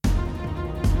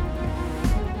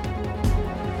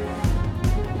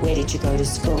Where did you go to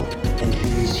school? And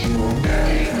here's your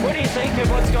name. What do you think of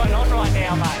what's going on right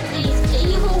now, mate? These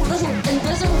evil little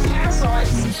invisible parasites.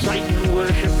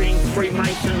 Satan-worshipping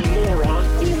Freemason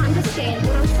morons. Do you understand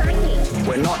what I'm saying?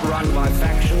 We're not run by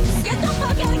factions. Get the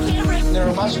fuck out of camera! There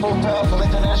are much more powerful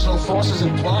international forces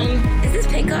in play. Is this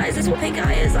pink eye? Is this what pink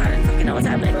eye is? I don't fucking know what's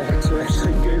happening. I had to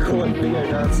actually Google it,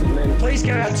 neo-Nazi men. Please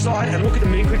go outside and look at the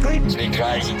moon quickly. It's been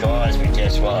crazy, guys, but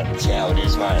guess what? It's how it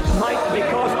is, mate. Mate,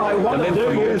 because I want to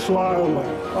do it slowly.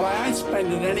 Well, I ain't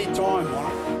spending any time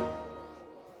on it.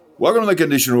 Welcome to the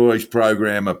Conditional Release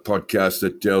Program, a podcast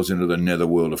that delves into the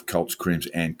netherworld of cults, crims,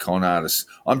 and con artists.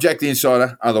 I'm Jack the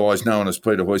Insider, otherwise known as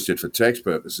Peter Hoisted for tax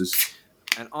purposes.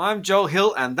 And I'm Joel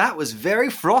Hill, and that was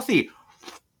very frothy.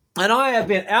 And I have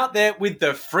been out there with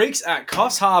the freaks at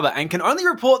Coffs Harbour and can only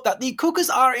report that the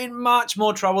cookers are in much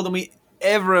more trouble than we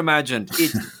ever imagined.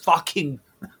 It's fucking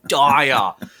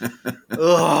dire.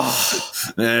 Ugh.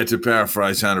 Yeah, to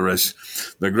paraphrase Hunter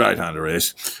S., the great Hunter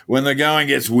S., when the going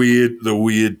gets weird, the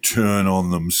weird turn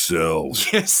on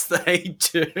themselves. Yes, they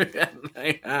do, and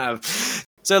they have.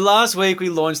 So last week we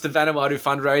launched the Vanuatu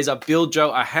fundraiser, Build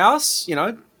Joe a House. You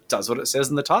know, does what it says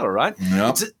in the title, right? Yep.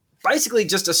 It's basically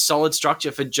just a solid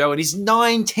structure for Joe and his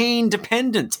 19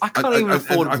 dependents. I can't even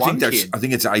afford one kid. I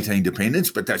think it's 18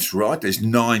 dependents, but that's right. There's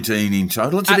 19 in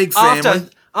total. It's a big family.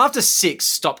 After 6,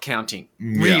 stop counting.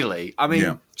 Really. Yeah. I mean,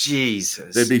 Yeah.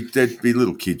 Jesus. There'd be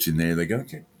little kids in there. They go,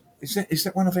 okay, is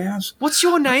that one of ours? What's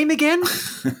your name again?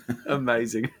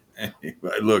 Amazing.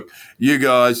 Anyway, look, you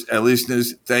guys, our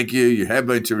listeners, thank you. You have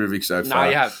been terrific so far. No,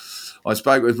 you have. I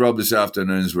spoke with Rob this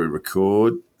afternoon as we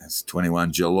record. That's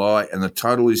 21 July, and the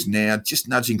total is now just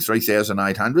nudging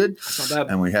 3,800. That's not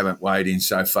bad. And we haven't weighed in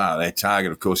so far. Their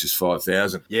target, of course, is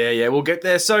 5,000. Yeah, we'll get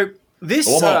there. So this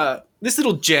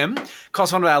little gem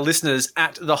cost one of our listeners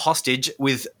at The Hostage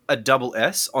with a double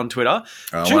S on Twitter.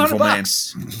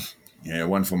 $200. Yeah,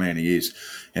 wonderful man he is.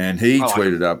 And he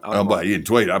tweeted up, well, he didn't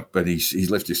tweet up, but he's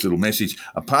left this little message.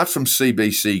 Apart from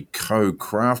CBC Co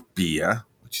Craft Beer,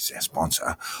 which is our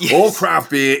sponsor, yes, all craft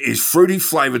beer is fruity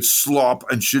flavoured slop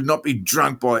and should not be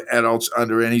drunk by adults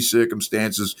under any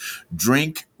circumstances.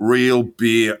 Drink real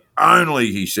beer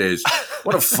only, he says.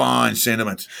 What a fine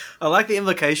sentiment. I like the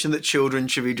implication that children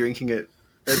should be drinking it.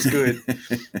 That's good.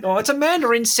 Oh, it's a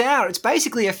Mandarin Sour. It's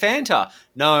basically a Fanta.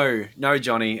 No,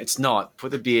 Johnny, it's not.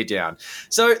 Put the beer down.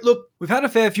 So, look, we've had a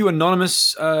fair few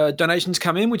anonymous donations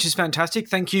come in, which is fantastic.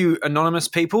 Thank you, anonymous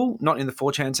people, not in the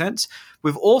 4chan sense.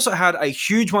 We've also had a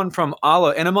huge one from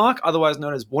Arlo Enemark, otherwise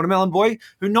known as Watermelon Boy,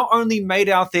 who not only made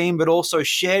our theme, but also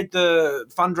shared the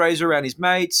fundraiser around his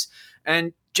mates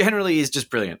and generally is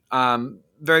just brilliant.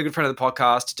 Very good friend of the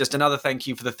podcast. Just another thank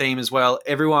you for the theme as well.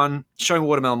 Everyone showing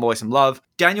Watermelon Boy some love.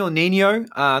 Daniel Nino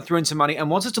threw in some money and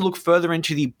wants us to look further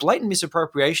into the blatant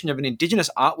misappropriation of an Indigenous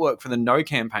artwork for the No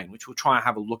campaign, which we'll try and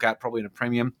have a look at probably in a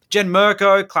premium. Jen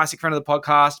Mirko, classic friend of the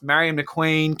podcast, Mariam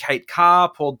McQueen, Kate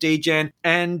Carr, Paul Degen,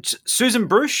 and Susan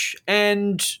Brush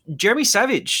and Jeremy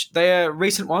Savage. They are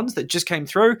recent ones that just came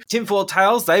through. Tinfoil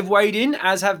Tales, they've weighed in,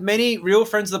 as have many real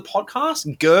friends of the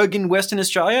podcast. Gerg in Western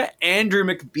Australia, Andrew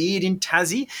McBeard in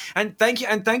Tassie. And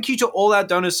thank you to all our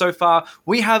donors so far.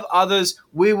 We have others.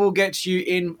 We will get to you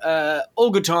in all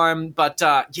good time. But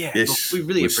yes, look, we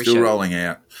really appreciate it. We're still rolling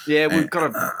out. Yeah, we've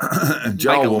got to make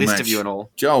a list of you and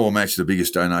all. Joel will match the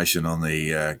biggest donation on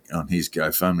the on his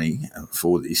GoFundMe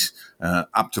for this,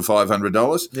 up to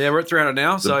 $500. Yeah, we're at 300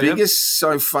 now. The biggest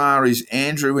so far is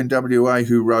Andrew in WA,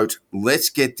 who wrote, "Let's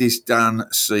get this done,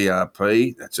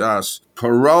 CRP." That's us.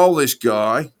 Parole this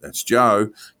guy. That's Joe.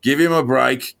 Give him a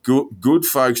break. Good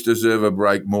folks deserve a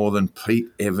break more than Pete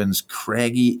Evans'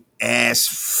 craggy ass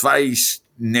face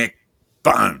neck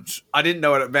bones. I didn't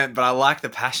know what it meant, but I like the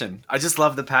passion. I just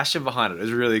love the passion behind it. It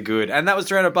was really good. And that was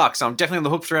 $300. So I'm definitely on the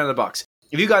hook for $300.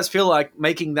 If you guys feel like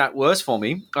making that worse for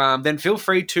me, then feel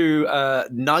free to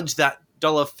nudge that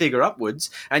dollar figure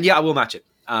upwards. And yeah, I will match it.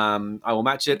 I will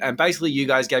match it. And basically, you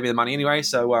guys gave me the money anyway.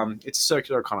 So it's a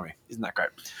circular economy. Isn't that great?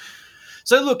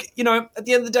 So look, you know, at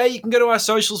the end of the day, you can go to our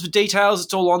socials for details.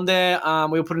 It's all on there.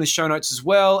 We'll put in the show notes as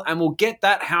well. And we'll get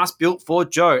that house built for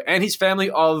Joe and his family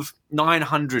of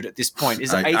 900 at this point.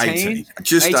 Is it 18?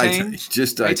 Just 18.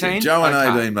 Just 18. Joe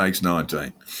and 18 makes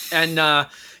 19. And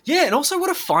and also what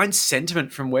a fine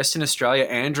sentiment from Western Australia,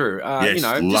 Andrew. Yes, you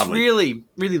know, lovely. just really,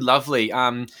 really lovely.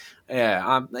 I've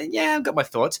got my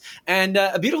thoughts. And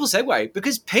a beautiful segue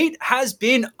because Pete has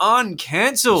been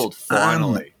uncancelled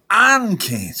finally.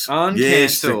 Uncancelled.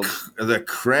 Yes, the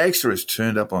Cragster has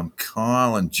turned up on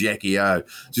Kyle and Jackie O.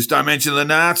 Just don't mention the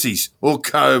Nazis or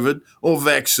COVID or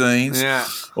vaccines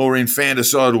or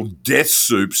infanticidal death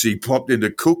soups he popped into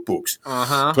cookbooks.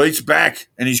 Pete's back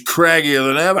and he's craggier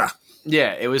than ever.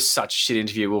 Yeah, it was such a shit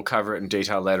interview. We'll cover it in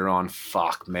detail later on.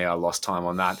 Fuck me, I lost time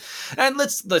on that. And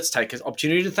let's take an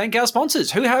opportunity to thank our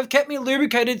sponsors who have kept me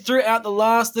lubricated throughout the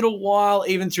last little while,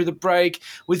 even through the break,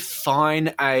 with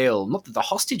fine ale. Not that the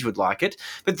hostage would like it,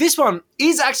 but this one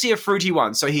is actually a fruity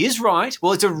one. So he is right.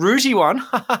 Well, it's a rooty one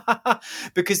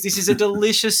because this is a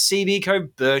delicious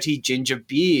CB Bertie ginger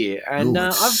beer. And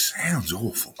Ooh, sounds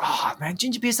awful. Oh, man,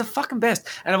 ginger beer is the fucking best.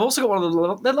 And I've also got one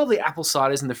of the lovely apple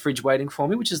ciders in the fridge waiting for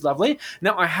me, which is lovely.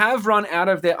 Now, I have run out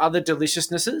of their other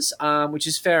deliciousnesses, which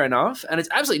is fair enough, and it's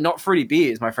absolutely not fruity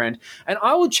beers, my friend. And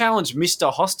I will challenge Mr.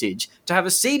 Hostage to have a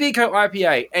CB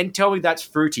IPA and tell me that's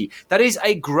fruity. That is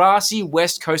a grassy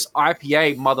West Coast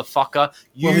IPA, motherfucker.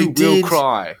 You will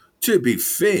cry. To be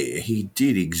fair, he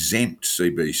did exempt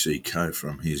CBC Co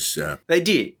from his... They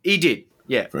did. He did.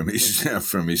 Yeah, from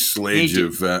his sledge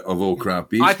of all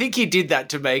craft beers. I think he did that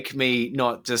to make me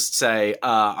not just say,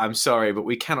 "I'm sorry, but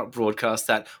we cannot broadcast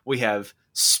that. We have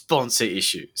sponsor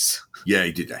issues." Yeah,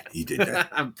 he did that.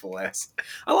 I'm blessed.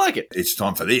 I like it. It's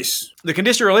time for this. The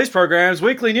Conditioner Release Program's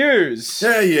weekly news.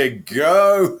 There you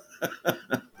go.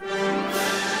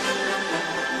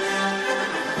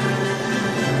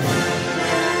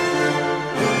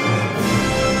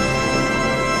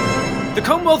 The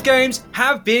Commonwealth Games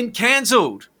have been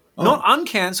cancelled. Oh. Not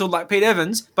uncancelled like Pete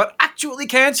Evans, but actually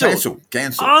cancelled.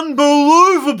 Cancelled.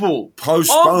 Unbelievable.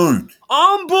 Postponed.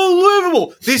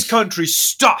 Unbelievable. This country's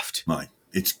stuffed. Mate,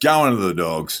 it's going to the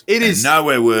dogs. It is.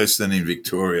 Nowhere worse than in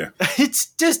Victoria. It's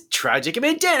just tragic. I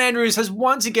mean, Dan Andrews has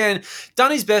once again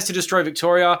done his best to destroy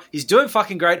Victoria. He's doing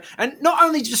fucking great. And not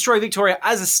only destroy Victoria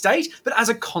as a state, but as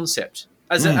a concept.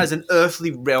 As an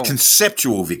earthly realm.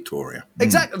 Conceptual Victoria.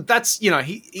 Exactly. That's,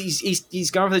 he's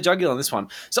going for the jugular on this one.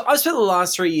 So I've spent the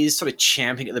last 3 years sort of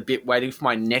champing at the bit, waiting for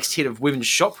my next hit of women's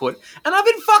shot put, and I've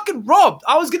been fucking robbed.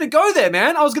 I was going to go there,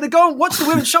 man. I was going to go and watch the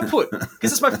women's shot put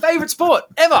because it's my favourite sport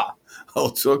ever.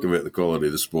 I'll talk about the quality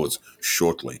of the sports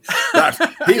shortly. But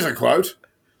here's a quote.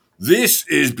 This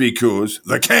is because,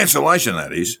 the cancellation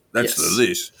that's yes.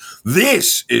 This.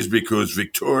 This is because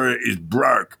Victoria is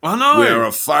broke. I know. We're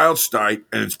a failed state,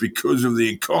 and it's because of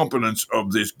the incompetence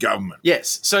of this government.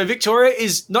 Yes. So Victoria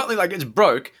is not only like it's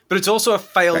broke, but it's also a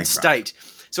failed state.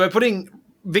 So we're putting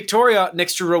Victoria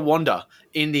next to Rwanda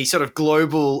in the sort of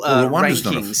global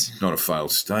rankings. Not a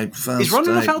failed state. Is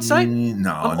Rwanda a failed state?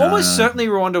 No, I'm almost certainly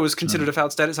Rwanda was considered a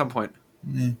failed state at some point.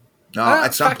 Yeah. No,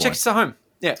 at some point. Fact checks to home.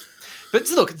 Yeah. But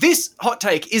look, this hot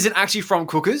take isn't actually from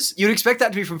Cookers. You'd expect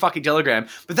that to be from fucking Telegram.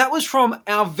 But that was from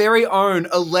our very own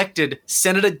elected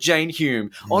Senator Jane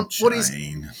Hume on what is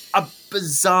a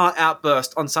bizarre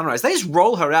outburst on Sunrise. They just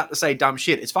roll her out to say dumb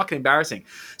shit. It's fucking embarrassing.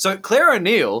 So Claire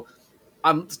O'Neill,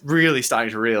 I'm really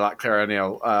starting to really like Claire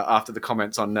O'Neill after the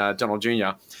comments on Donald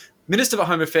Jr., Minister for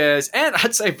Home Affairs, and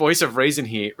I'd say voice of reason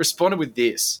here, responded with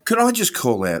this. Could I just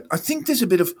call out, I think there's a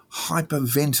bit of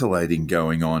hyperventilating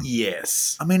going on.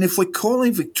 Yes. I mean, if we're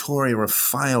calling Victoria a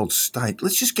failed state,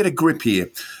 let's just get a grip here.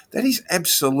 That is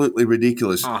absolutely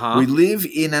ridiculous. We live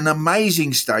in an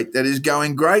amazing state that is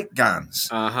going great guns.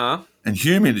 And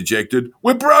Hume interjected,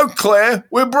 "We're broke, Claire.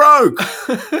 We're broke."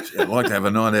 I'd like to have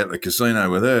a night out at the casino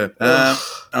with her.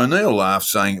 O'Neill laughed,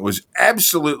 saying it was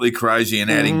absolutely crazy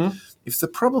and adding, "If the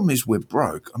problem is we're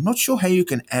broke, I'm not sure how you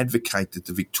can advocate that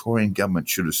the Victorian government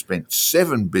should have spent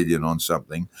 $7 billion on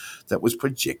something that was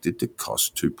projected to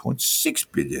cost $2.6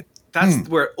 billion." That's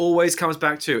where it always comes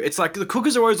back to. It's like the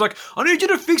Cookers are always like, "I need you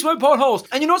to fix my potholes,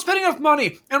 and you're not spending enough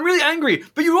money. I'm really angry,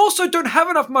 but you also don't have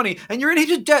enough money, and you're in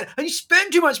heaps of debt, and you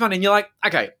spend too much money." And you're like,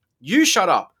 "Okay, you shut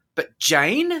up. But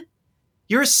Jane,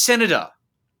 you're a senator.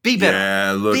 Be better."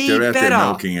 Yeah, look, they're out there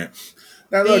milking it.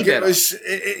 Now, look,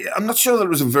 I'm not sure that it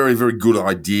was a very, very good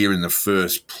idea in the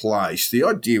first place. The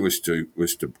idea was to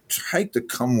take the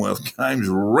Commonwealth Games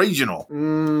regional.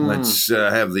 Let's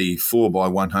have the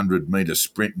 4x100 metre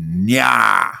sprint,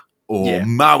 Maui.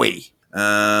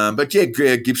 But yeah,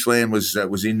 Gippsland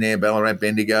was in there, Ballarat,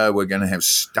 Bendigo. We're going to have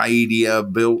stadia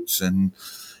built, and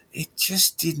it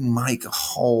just didn't make a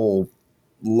whole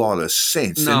lot of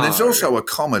sense. No. And there's also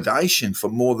accommodation for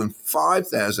more than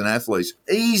 5,000 athletes.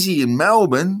 Easy in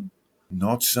Melbourne,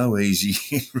 not so easy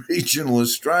in regional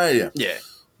Australia. Yeah.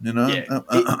 You know? Yeah.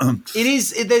 It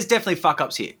is. There's definitely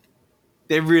fuck-ups here.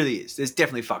 There really is. There's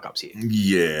definitely fuck-ups here.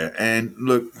 Yeah, and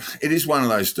look, it is one of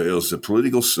those deals that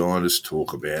political scientists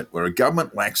talk about where a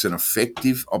government lacks an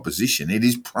effective opposition. It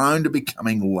is prone to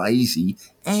becoming lazy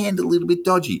and a little bit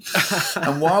dodgy.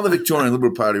 And while the Victorian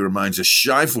Liberal Party remains a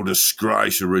shameful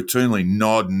disgrace who routinely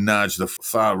nod and nudge the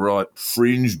far-right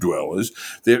fringe dwellers,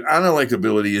 their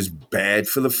unelectability is bad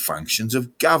for the functions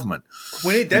of government.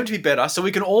 We need them to be better so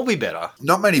we can all be better.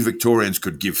 Not many Victorians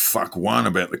could give fuck one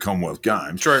about the Commonwealth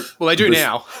Games. True. Well, they do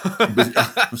now. But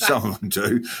some of them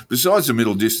do. Besides the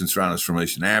middle distance runners from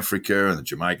Eastern Africa and the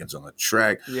Jamaicans on the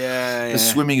track, the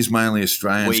swimming is mainly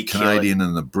Australians, Canadian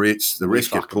and the Brits. The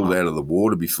rest get pulled out of the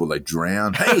water before they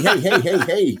drown.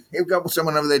 Hey, you've got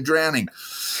someone over there drowning.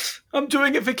 I'm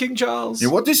doing it for King Charles.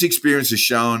 Now, what this experience has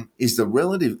shown is the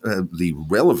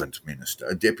relevant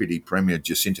minister, Deputy Premier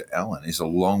Jacinta Allen, is a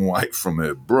long way from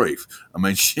her brief. I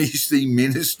mean, she's the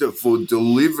minister for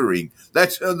delivering.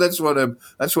 That's what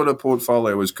her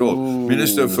portfolio was called. Ooh.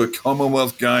 Minister for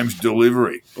Commonwealth Games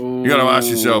Delivery. Ooh. You got to ask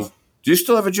yourself, do you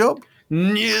still have a job?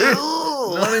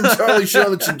 No. Not entirely sure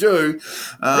that you do.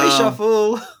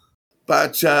 Reshuffle.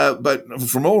 But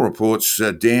from all reports,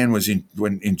 Dan was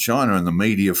in China on the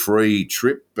media-free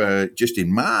trip just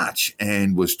in March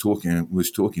and was talking,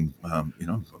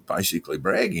 basically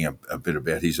bragging a bit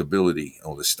about his ability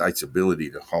or the state's ability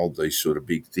to hold these sort of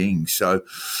big things. So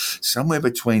somewhere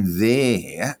between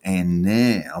there and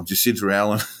now, Jacinta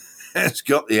Allen has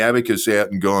got the abacus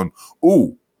out and gone,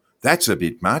 ooh, that's a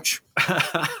bit much.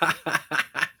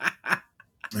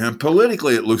 And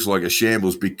politically, it looks like a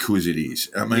shambles because it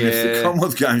is. I mean, if the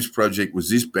Commonwealth Games project was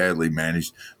this badly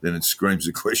managed, then it screams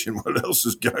the question, what else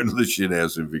is going to the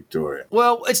shithouse in Victoria?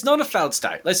 Well, it's not a failed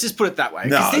state. Let's just put it that way.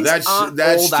 No, that's all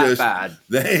just that bad.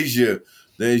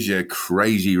 There's your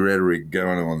crazy rhetoric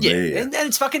going on there. And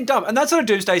it's fucking dumb. And that sort of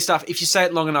doomsday stuff, if you say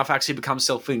it long enough, actually becomes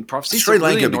self-fulfilling prophecy. Sri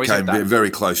Lanka became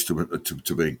very close to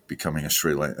becoming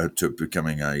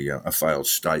a failed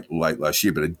state late last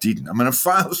year, but it didn't. I mean, a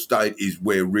failed state is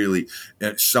where really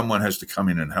someone has to come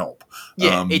in and help.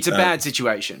 Yeah, it's a bad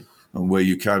situation. Where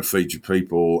you can't feed your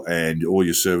people and all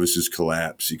your services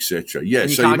collapse, etc. Yeah,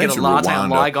 and you can't get a latte on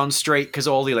Lygon Street because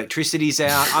all the electricity's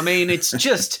out. I mean, it's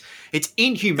just, it's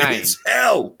inhumane. It's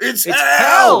hell. It's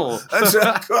hell. That's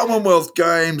a Commonwealth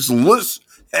Games-less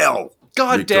hell.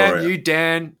 God Victoria. damn you,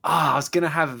 Dan. I was going to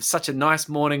have such a nice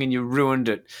morning and you ruined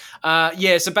it.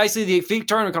 So basically the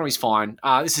Victorian economy's fine.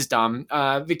 This is dumb.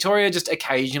 Victoria just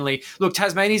occasionally... Look,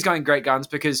 Tasmania's going great guns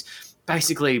because...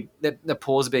 Basically, the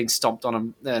paws are being stomped on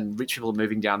them and rich people are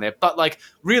moving down there. But,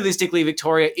 realistically,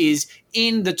 Victoria is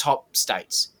in the top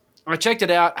states. I checked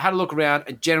it out, had a look around,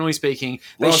 and generally speaking,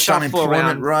 they shuffle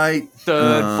around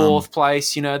third, fourth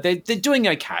place. You know, they're doing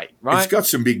okay, right? It's got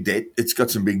some big debt.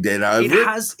 Over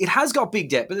it. It has got big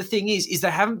debt, but the thing is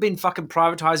they haven't been fucking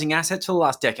privatising assets for the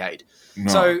last decade.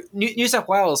 No. So New South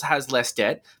Wales has less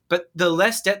debt, but the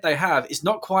less debt they have is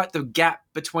not quite the gap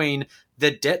between the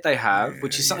debt they have,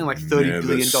 which is something like $30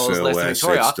 billion less than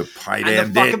Victoria,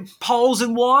 and the fucking poles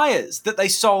and wires that they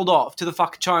sold off to the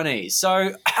fucking Chinese.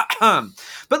 So,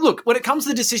 but look, when it comes to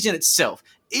the decision itself,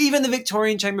 even the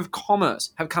Victorian Chamber of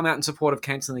Commerce have come out in support of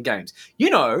cancelling the games.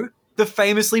 You know, the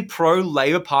famously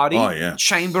pro-Labor Party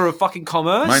Chamber of fucking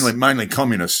Commerce. Mainly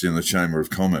communists in the Chamber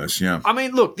of Commerce, yeah. I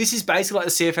mean, look, this is basically like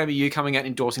the CFMEU coming out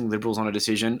endorsing Liberals on a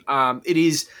decision. It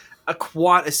is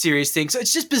quite a serious thing. So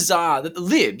it's just bizarre that the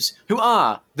Libs, who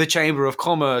are the Chamber of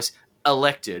Commerce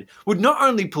elected, would not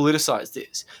only politicise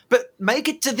this, but make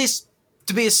it to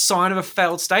be a sign of a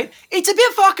failed state. It's a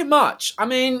bit fucking much. I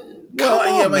mean,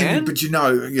 man. But you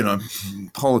know,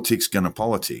 politics gonna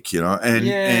politic, and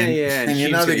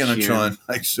you know they're going to try and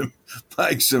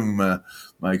make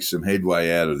some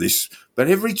headway out of this. But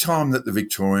every time that the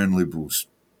Victorian Liberals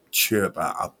chirp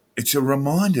up, it's a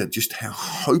reminder just how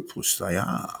hopeless they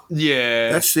are.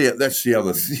 Yeah, that's the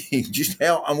other thing. Just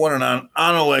what an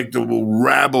unelectable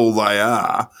rabble they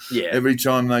are. Yeah. Every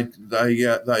time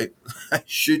they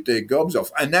shoot their gobs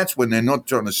off, and that's when they're not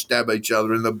trying to stab each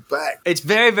other in the back. It's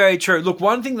very, very true. Look,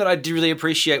 one thing that I do really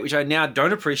appreciate, which I now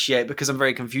don't appreciate because I'm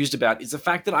very confused about, is the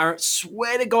fact that I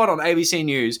swear to God on ABC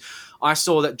News, I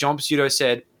saw that John Pesutto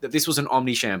said that this was an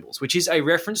omni-shambles, which is a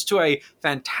reference to a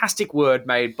fantastic word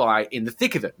made by, in the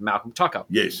thick of it, Malcolm Tucker.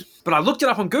 Yes. But I looked it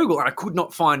up on Google and I could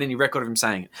not find any record of him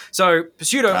saying it. So,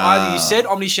 Pesutto, either you said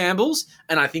omni-shambles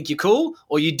and I think you're cool,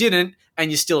 or you didn't and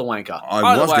you're still a wanker.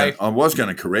 I was going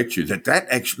to correct you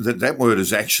that word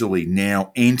has actually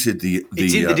now entered the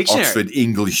Oxford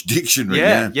English Dictionary.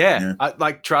 Yeah.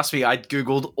 Trust me, I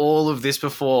Googled all of this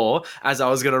before as I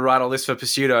was going to write all this for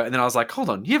Pesutto, and then I was like, hold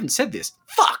on, you haven't said this.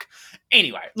 Fuck.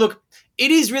 Anyway, look,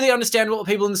 it is really understandable that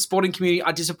people in the sporting community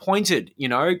are disappointed. You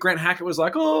know, Grant Hackett was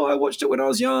like, I watched it when I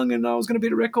was young and I was going to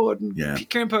beat a record, and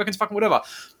Kieran Perkins, fucking whatever.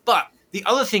 But The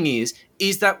other thing is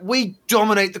that we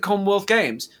dominate the Commonwealth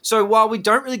Games. So while we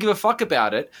don't really give a fuck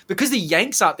about it, because the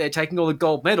Yanks out there taking all the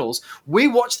gold medals, we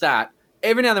watch that.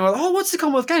 Every now and then we're like, oh, what's the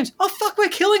Commonwealth Games? Oh, fuck, we're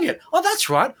killing it. Oh, that's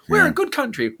right. We're a good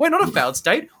country. We're not a failed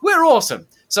state. We're awesome.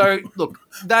 So, look,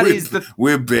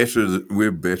 we're better than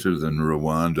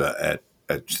Rwanda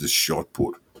at the shot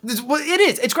put. Well, it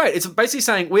is. It's great. It's basically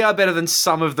saying we are better than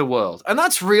some of the world. And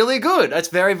that's really good. That's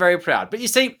very, very proud. But you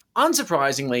see,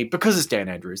 unsurprisingly, because it's Dan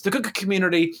Andrews, the cooker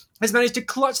community has managed to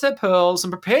clutch their pearls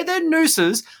and prepare their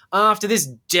nooses after this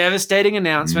devastating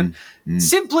announcement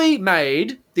simply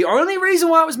made, the only reason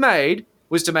why it was made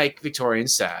was to make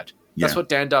Victorians sad. That's what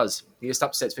Dan does. He just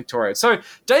upsets Victoria. So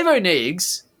Dave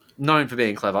O'Neiggs, known for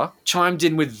being clever, chimed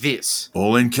in with this.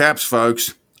 All in caps,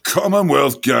 folks.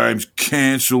 Commonwealth Games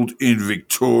cancelled in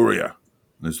Victoria.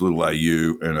 There's a little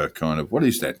AU and a kind of, what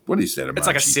is that? What is that emoji? It's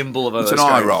like a symbol of it's an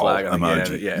eye roll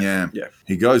emoji. Yeah.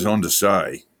 He goes on to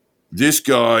say, this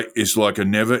guy is like a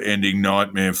never-ending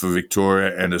nightmare for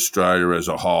Victoria and Australia as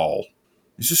a whole.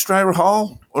 Is Australia a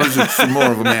whole? Or is it some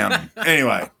more of a mountain?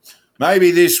 Anyway,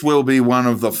 maybe this will be one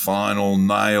of the final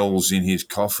nails in his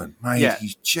coffin. Mate,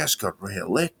 he's just got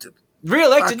re-elected.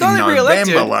 Re-elected? Not only re-elected.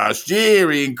 November last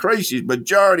year, he increased his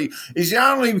majority. He's the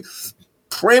only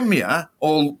premier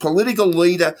or political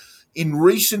leader in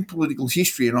recent political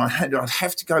history, and I'd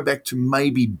have to go back to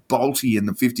maybe Bolte in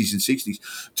the 50s and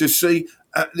 60s to see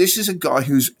this is a guy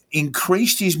who's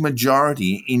increased his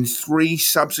majority in three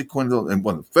subsequent, and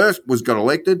well, the first was got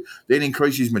elected, then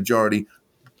increased his majority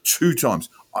 2 times.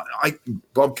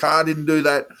 Bob Carr didn't do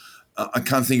that. I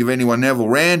can't think of anyone. Neville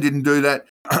Rand didn't do that.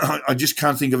 I just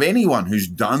can't think of anyone who's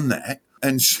done that.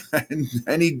 And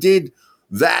he did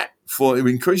that to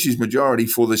increase his majority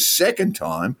for the second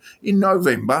time in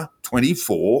November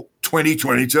 24,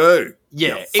 2022.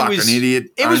 Yeah, it was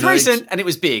idiot. It was recent and it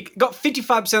was big. Got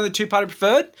 55% of the two-party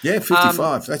preferred. Yeah,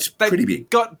 55. That's pretty big.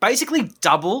 Got basically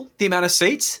double the amount of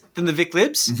seats than the Vic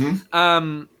Libs.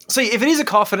 So if it is a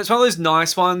coffin, it's one of those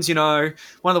nice ones, one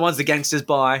of the ones the gangsters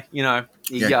buy, the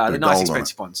nice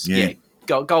expensive ones. Yeah,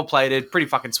 gold-plated, pretty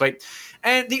fucking sweet.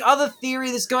 And the other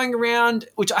theory that's going around,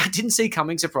 which I didn't see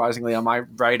coming, surprisingly, on my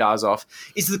radar's off,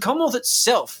 is the Commonwealth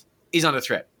itself is under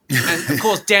threat. And, of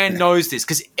course, Dan knows this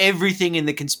because everything in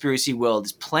the conspiracy world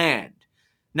is planned.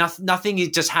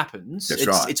 Nothing just happens. That's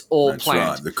right. It's all That's planned.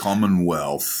 Right. The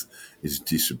Commonwealth is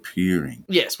disappearing.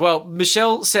 Yes. Well,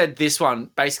 Michelle said this one,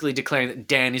 basically declaring that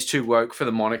Dan is too woke for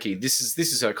the monarchy. This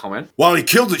is her comment. Well, he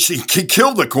killed it. He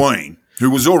killed the Queen, who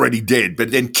was already dead,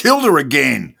 but then killed her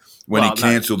again when he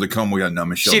cancelled the Commonwealth. No,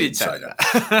 Michelle didn't say that.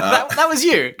 That was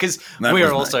you, because we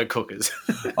are also cookers.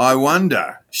 I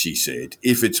wonder, she said,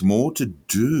 if it's more to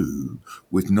do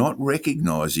with not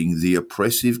recognising the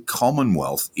oppressive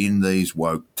Commonwealth in these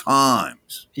woke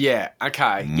times. Yeah,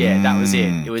 okay. Yeah, that was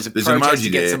it. It was a protest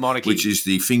against the monarchy. Which is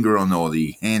the finger on or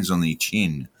the hands on the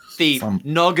chin. The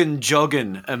noggin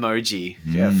joggin emoji.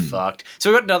 Yeah, fucked.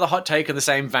 So we've got another hot take in the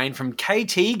same vein from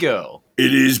KT Girl.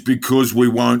 It is because we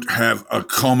won't have a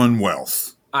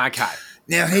Commonwealth. Okay.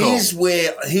 Now, here's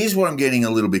what I'm getting a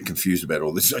little bit confused about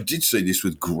all this. I did see this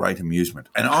with great amusement.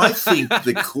 And I think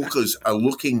the cookers are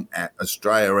looking at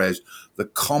Australia as the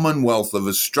Commonwealth of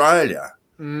Australia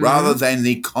rather than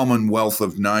the Commonwealth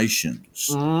of Nations,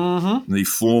 the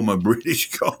former British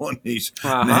colonies,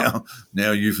 now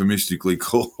euphemistically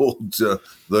called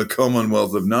the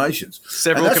Commonwealth of Nations.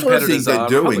 Several and that's what I think competitors they're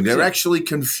doing. Republics, They're actually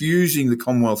confusing the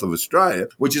Commonwealth of Australia,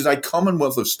 which is a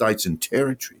Commonwealth of states and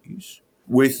territories,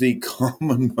 with the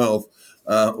Commonwealth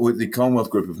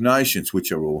Group of Nations,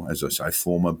 which are all, as I say,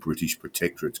 former British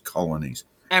protectorates, colonies.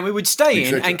 And we would stay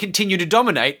in and continue to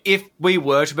dominate if we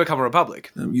were to become a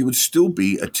republic. You would still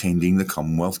be attending the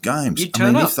Commonwealth Games. You'd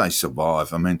turn up. If they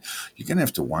survive. You're going to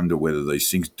have to wonder whether these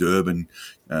things, Durban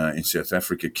in South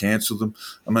Africa, cancel them.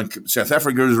 South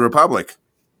Africa is a republic.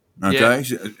 Okay,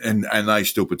 and they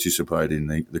still participate in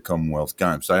the Commonwealth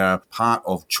Games. They are part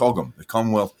of CHOGM, the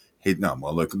Commonwealth.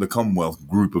 The Commonwealth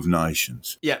Group of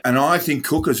Nations. Yeah. And I think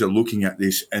cookers are looking at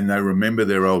this and they remember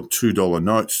their old $2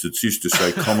 notes that used to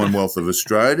say Commonwealth of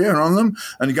Australia on them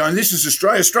and going, this is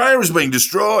Australia. Australia is being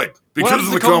destroyed because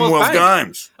of the Commonwealth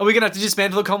Games. Are we going to have to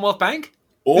dismantle the Commonwealth Bank?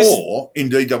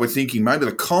 Indeed, they were thinking maybe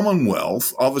the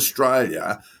Commonwealth of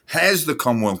Australia has the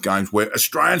Commonwealth Games where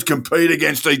Australians compete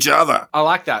against each other. I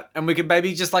like that. And we could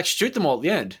maybe just shoot them all at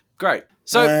the end. Great.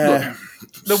 So, look,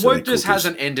 the wokeness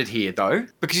hasn't ended here, though,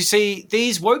 because you see,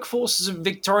 these woke forces of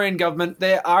Victorian government,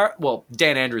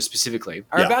 Dan Andrews specifically,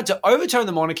 are about to overturn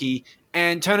the monarchy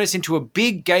and turn us into a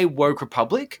big gay woke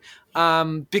republic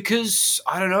because,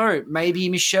 I don't know, maybe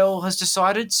Michelle has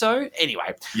decided so.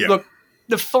 Anyway, look,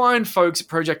 the fine folks at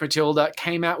Project Matilda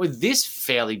came out with this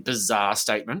fairly bizarre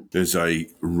statement. There's a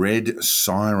red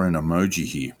siren emoji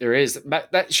here. There is.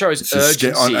 That shows It's a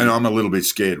urgency. and I'm a little bit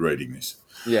scared reading this.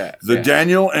 Yeah. The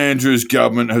Daniel Andrews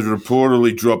government has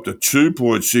reportedly dropped a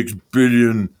 $2.6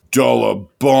 billion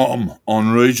bomb on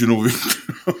regional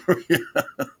Victoria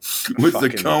with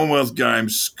the Commonwealth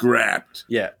Games scrapped.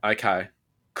 Yeah, okay.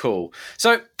 Cool.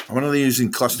 So, what are they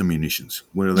using? Cluster munitions.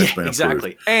 Where that's been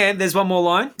exactly. approved. And there's one more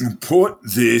line. Put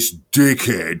this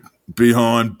dickhead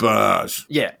behind bars.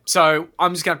 Yeah. So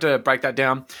I'm just going to have to break that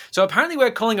down. So apparently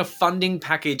we're calling a funding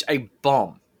package a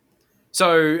bomb.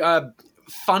 So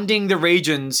funding the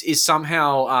regions is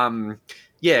somehow,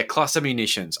 cluster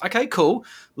munitions. Okay, cool.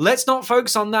 Let's not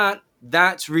focus on that.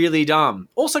 That's really dumb.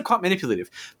 Also quite manipulative.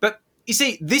 But you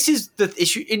see, this is the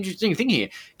interesting thing here.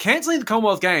 Cancelling the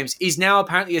Commonwealth Games is now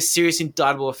apparently a serious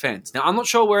indictable offence. Now, I'm not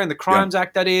sure where in the Crimes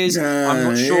Act that is. I'm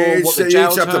not sure what the jail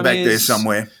It's up term the back is. there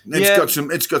somewhere.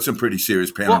 It's got some pretty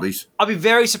serious penalties. Well, I'd be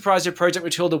very surprised if Project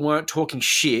Matilda weren't talking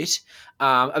shit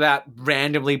about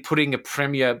randomly putting a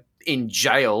premier in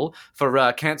jail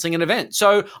for cancelling an event.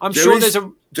 So I'm sure there's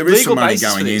a there is legal some money basis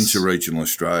going for this. into regional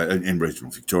Australia, in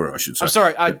regional Victoria, I should say. I'm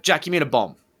sorry, Jack, you mean a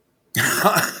bomb?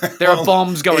 There are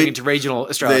bombs going into regional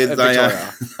Australia,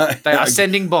 Victoria. They are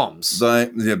sending bombs.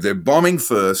 They're bombing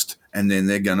first, and then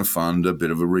they're going to fund a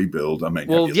bit of a rebuild. I mean,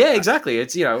 exactly.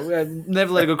 It's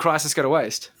never let a good crisis go to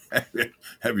waste.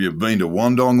 Have you been to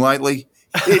Wandong lately?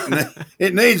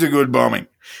 It needs a good bombing.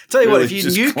 Tell you Really, what, if you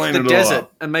just nuke clean the it all desert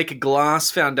up. and make a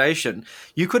glass foundation,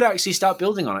 you could actually start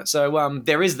building on it. So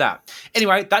there is that.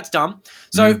 Anyway, that's dumb.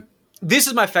 So this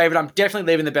is my favourite. I'm definitely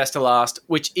leaving the best to last,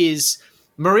 which is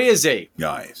Maria Z.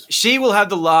 Yes. She will have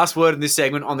the last word in this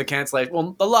segment on the cancellation.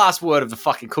 Well, the last word of the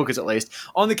fucking cookers, at least,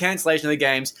 on the cancellation of the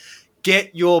games.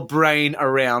 Get your brain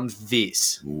around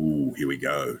this. Ooh, here we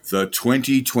go. The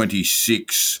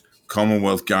 2026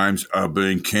 Commonwealth Games are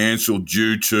being cancelled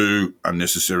due to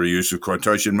unnecessary use of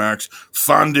quotation marks,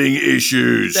 funding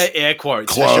issues. They're air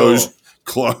quotes.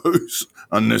 Close,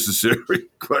 unnecessary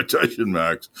quotation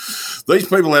marks. These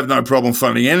people have no problem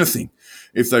funding anything.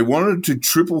 If they wanted to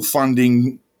triple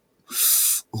funding...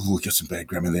 Oh, got some bad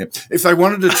grammar there. If they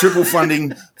wanted to triple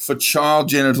funding for child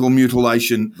genital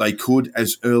mutilation, they could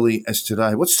as early as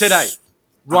today. What's today?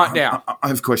 Right now. I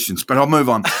have questions, but I'll move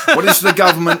on. What is the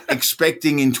government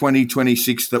expecting in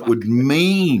 2026 that would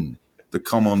mean the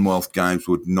Commonwealth Games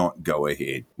would not go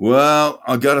ahead? Well,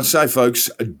 I've got to say, folks,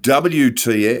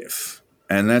 WTF,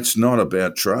 and that's not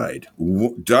about trade.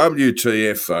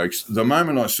 WTF, folks. The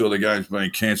moment I saw the games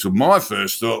being cancelled, my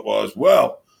first thought was,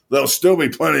 well, there'll still be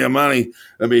plenty of money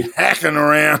to be hacking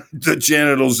around the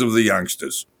genitals of the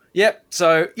youngsters. Yep.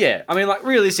 So, yeah. I mean, like,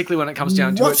 realistically, when it comes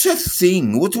down to What's a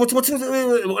thing? What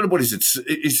is it?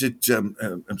 Is it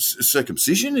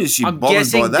circumcision? Is she I'm bothered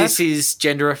guessing by that? this is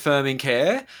gender-affirming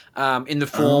care in the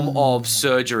form of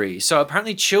surgery. So,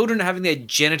 apparently, children are having their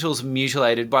genitals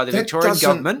mutilated by the Victorian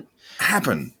government.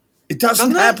 Happen. It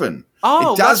doesn't happen.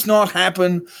 Oh, it does not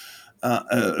happen.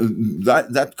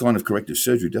 That kind of corrective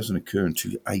surgery doesn't occur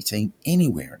until you're 18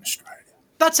 anywhere in Australia.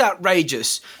 That's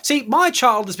outrageous. See, my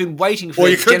child has been waiting for Well,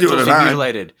 their you could do genitals it to at be home.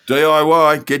 mutilated.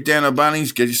 DIY, get down to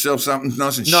Bunnings, get yourself something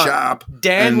nice and sharp.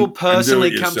 Dan will personally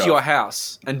and do it come to yourself. your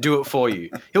house and do it for you.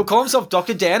 He'll call himself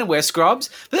Dr. Dan and wear scrubs,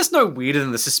 but that's no weirder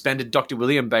than the suspended Dr.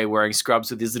 William Bay wearing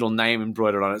scrubs with his little name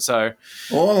embroidered on it. So,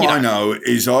 All I know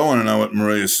is I want to know what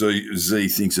Maria Z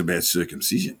thinks about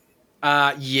circumcision.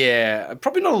 yeah,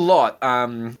 probably not a lot,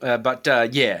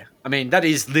 but yeah. I mean, that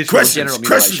is literal general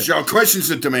mutilation. Questions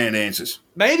that demand answers.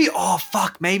 Maybe,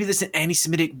 maybe there's an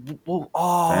anti-Semitic.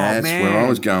 That's man. where I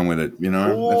was going with it. You know,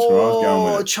 that's where I was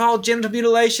going with it. Child genital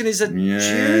mutilation is a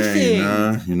Jew thing.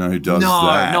 You know who does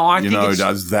that? No, I think who it's-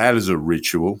 does that as a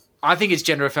ritual. I think it's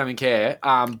gender-affirming care.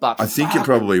 But I think you're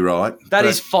probably right. That but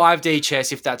is 5D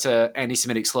chess if that's an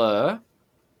anti-Semitic slur.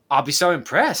 I'll be so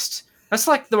impressed. That's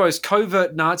like the most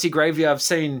covert Nazi graveyard I've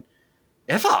seen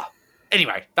ever.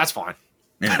 Anyway, that's fine.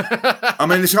 Yeah. I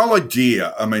mean, this whole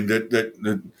idea, I mean,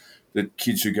 that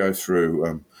kids who go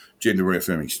through gender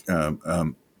reaffirming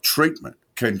treatment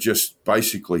can just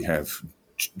basically have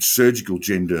surgical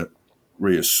gender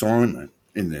reassignment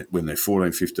when they're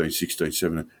 14, 15, 16,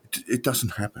 17. It doesn't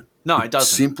happen. No, it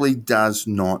doesn't. Simply does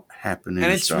not happen in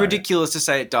And it's Australia. ridiculous to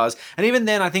say it does. And even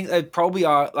then, I think they probably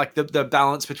are, like, the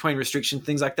balance between restriction,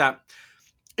 things like that,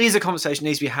 is a conversation that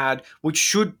needs to be had, which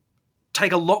should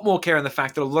take a lot more care in the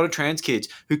fact that a lot of trans kids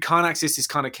who can't access this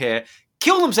kind of care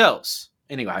kill themselves.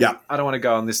 Anyway, Yeah. I don't want to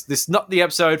go on this. This is not the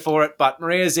episode for it, but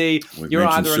Maria Z, We've you're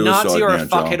mentioned either a Nazi suicide or a now,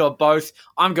 fuckhead Joel. or both.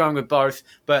 I'm going with both.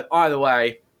 But either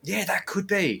way, Yeah, that could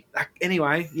be.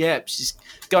 Anyway, yeah, she's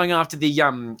going after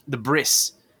the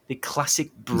bris, the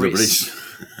classic bris.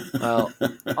 Well,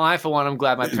 I, for one, I'm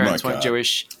glad my parents weren't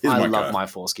Jewish. I love my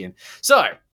foreskin. So,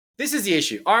 this is the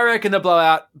issue. I reckon the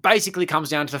blowout basically comes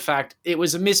down to the fact it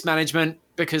was a mismanagement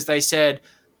because they said,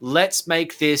 let's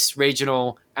make this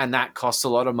regional and that costs a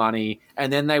lot of money.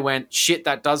 And then they went, shit,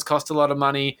 that does cost a lot of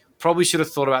money. Probably should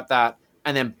have thought about that.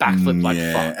 And then backflip like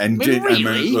fuck. And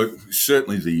really? Look,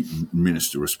 certainly the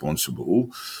minister responsible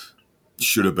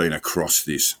should have been across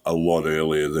this a lot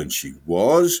earlier than she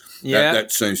was. Yeah.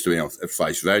 That seems to be at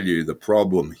face value the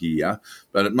problem here,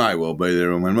 but it may well be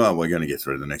there and when, well, we're going to get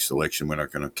through the next election. We're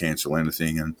not going to cancel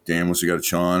anything. And Dan wants to go to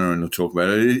China and they'll talk about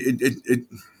it.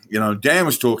 Dan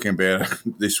was talking about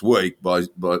it this week by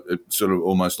it sort of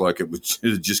almost like it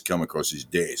had just come across his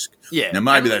desk. Yeah. Now,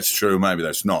 maybe that's true, maybe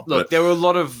that's not. Look, there were a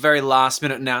lot of very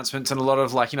last-minute announcements and a lot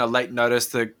of, late notice.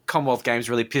 The Commonwealth Games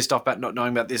really pissed off about not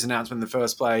knowing about this announcement in the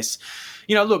first place.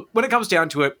 Look, when it comes down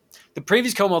to it, the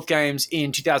previous Commonwealth Games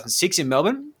in 2006 in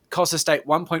Melbourne cost the state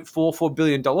 $1.44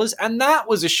 billion, and that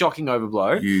was a shocking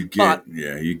overblow. You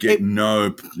get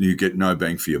no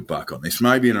bang for your buck on this.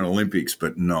 Maybe in an Olympics,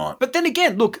 but not. But then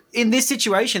again, look, in this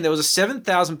situation, there was a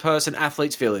 7,000-person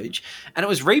athletes' village, and it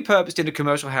was repurposed into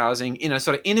commercial housing in a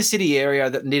sort of inner-city area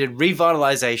that needed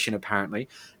revitalisation, apparently.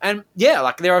 And,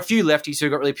 yeah, there are a few lefties who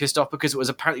got really pissed off because it was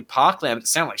apparently parkland, but it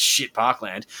sounded like shit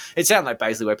parkland. It sounded like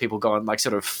basically where people go and,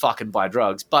 sort of fuck and buy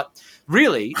drugs. But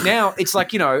really, now it's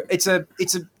it's a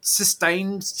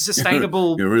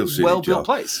sustainable, well-built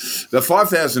place. The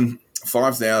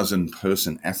 5,000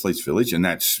 person athletes village, and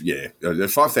that's there are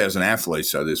 5,000 athletes,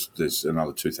 so there's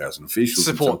another 2,000 officials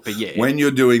support. But yeah, when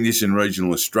you're doing this in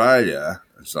regional Australia,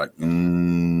 it's like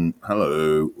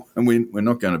hello, and we're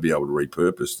not going to be able to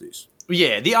repurpose this.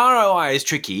 Yeah, the ROI is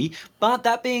tricky, but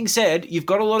that being said, you've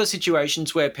got a lot of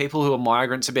situations where people who are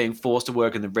migrants are being forced to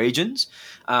work in the regions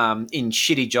in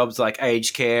shitty jobs like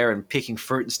aged care and picking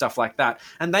fruit and stuff like that,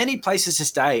 and they need places to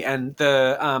stay, and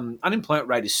the unemployment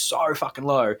rate is so fucking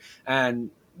low, and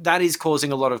that is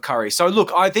causing a lot of curry. So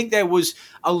look, I think there was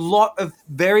a lot of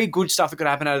very good stuff that could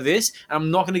happen out of this, and I'm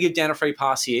not going to give Dan a free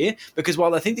pass here, because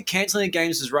while I think the cancelling of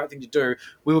games is the right thing to do,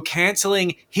 we were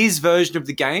cancelling his version of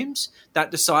the games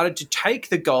that decided to take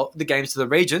the games to the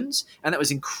regions, and that was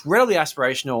incredibly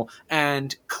aspirational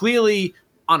and clearly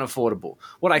unaffordable.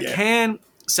 What I can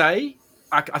say,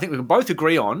 I think we can both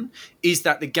agree on, is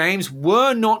that the games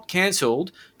were not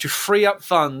cancelled to free up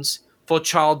funds for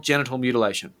child genital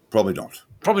mutilation. Probably not.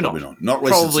 Probably not. Not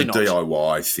unless it's a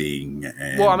DIY thing.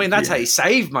 And, well, I mean, that's how you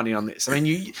save money on this. I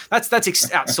mean, that's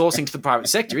outsourcing to the private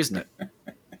sector, isn't it?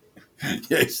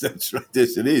 Yes, that's right.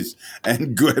 Yes, it is.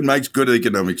 And it makes good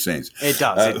economic sense. It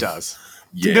does. It does.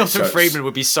 Yeah, Milton Friedman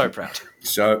would be so proud.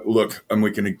 So, look, and we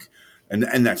can...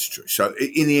 And that's true. So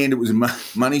in the end, it was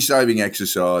a money-saving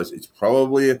exercise. It's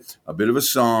probably a bit of a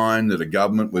sign that a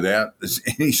government without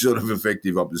any sort of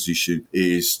effective opposition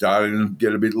is starting to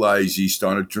get a bit lazy,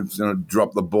 starting to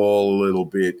drop the ball a little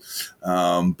bit.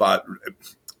 But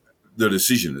the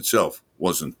decision itself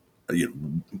was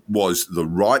the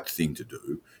right thing to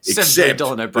do. Except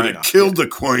that it killed the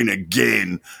Queen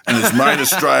again and has made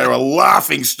Australia a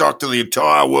laughing stock to the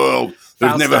entire world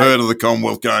who've never heard of the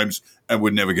Commonwealth Games and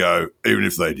would never go, even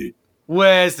if they did.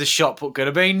 Where's the shot put going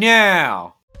to be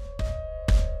now?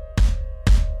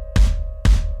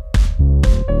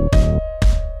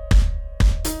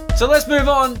 So let's move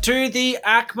on to the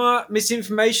ACMA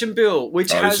Misinformation Bill,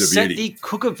 which has set the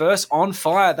Cookerverse on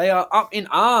fire. They are up in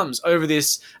arms over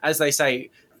this, as they say,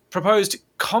 proposed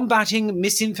Combating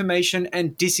Misinformation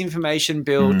and Disinformation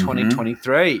Bill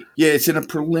 2023. Yeah, it's in a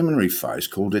preliminary phase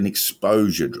called an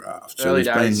exposure draft. So there's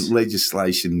been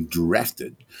legislation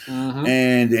drafted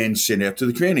and then sent out to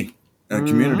the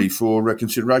community for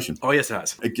consideration. Oh, yes, it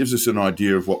has. It gives us an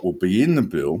idea of what will be in the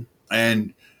bill,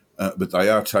 and but they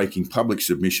are taking public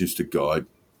submissions to guide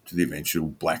to the eventual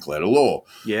black letter law.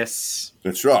 Yes.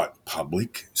 That's right,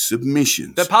 public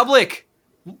submissions. The public.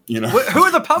 Who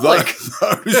are the public?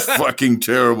 Those fucking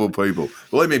terrible people.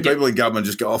 Believe me, people in government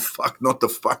just go, oh, fuck, not the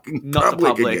fucking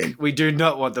public again. We do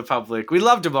not want the public. We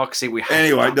love democracy. We hate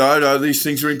Anyway, no, these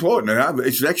things are important.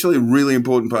 It's actually a really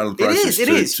important part of the process it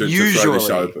is. To throw this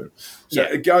open. So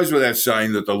it goes without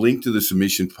saying that the link to the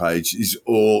submission page is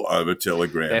all over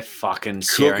Telegram. They're fucking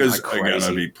sharing like crazy. Cookers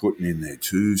are going to be putting in their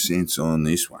 2 cents on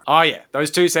this one. Oh, yeah. Those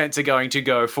 2 cents are going to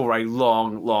go for a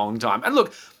long, long time. And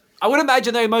look, I would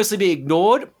imagine they would mostly be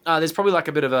ignored. There's probably like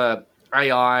a bit of a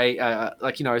AI,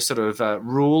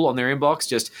 rule on their inbox.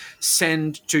 Just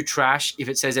send to trash if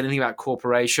it says anything about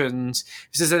corporations.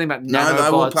 If it says anything about nanobots. No,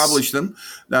 they will publish them.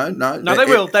 No,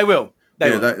 they will.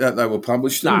 They they will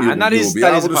publish them. No, and that you'll is be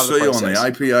that able is a to part of the see on the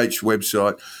process. APH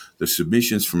website the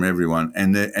submissions from everyone,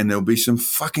 and there'll be some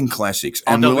fucking classics,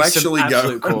 Oh, and there'll we'll be some actually go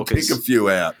absolute and corkers. pick a few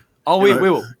out. Oh, we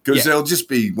will. Because there'll just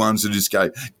be ones that just go,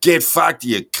 get fucked,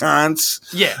 you cunts.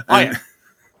 Yeah. And-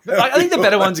 I think the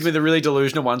better ones are going to be the really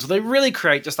delusional ones where they really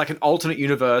create just like an alternate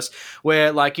universe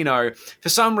where, like, you know, for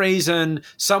some reason,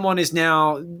 someone is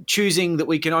now choosing that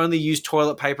we can only use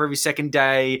toilet paper every second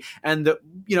day and that,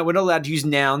 you know, we're not allowed to use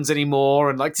nouns anymore.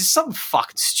 And like, just something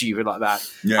fucking stupid like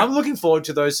that. Yeah. I'm looking forward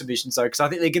to those submissions though, because I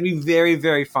think they're going to be very,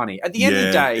 very funny. At the end of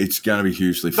the day, it's going to be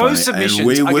hugely funny. those submissions and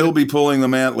we are will gonna- be pulling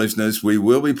them out, listeners. We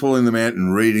will be pulling them out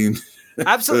and reading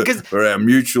absolutely, because for our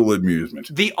mutual amusement.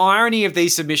 the irony of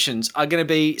these submissions are going to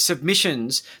be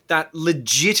submissions that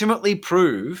legitimately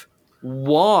prove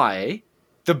why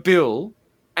the bill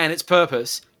and its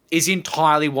purpose is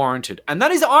entirely warranted. And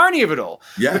that is the irony of it all.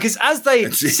 Yeah. Because as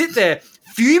they sit there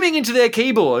fuming into their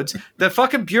keyboards, the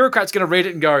fucking bureaucrat's going to read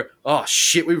it and go, oh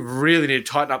shit, we really need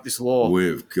to tighten up this law.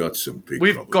 We've got some big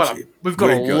We've problems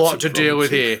got here. a lot to deal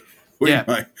with here.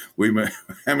 We may,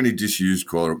 how many disused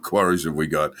quarries have we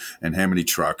got, and how many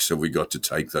trucks have we got to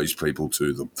take those people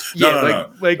to them? Yeah,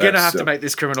 we're going to That's, have to make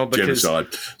this criminal because genocide.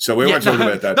 So we won't talk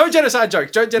about that. No genocide jokes.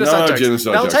 Genocide jokes.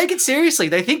 Genocide They'll jokes. take it seriously.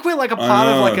 They think we're like a part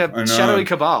of like a shadowy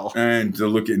cabal. And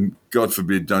looking, God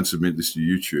forbid, don't submit this to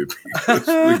YouTube.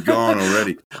 We're gone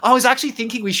already. I was actually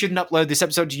thinking we shouldn't upload this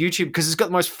episode to YouTube because it's got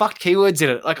the most fucked keywords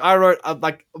in it. Like I wrote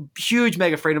a huge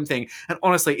mega freedom thing, and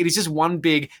honestly, it is just one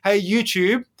big hey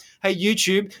YouTube,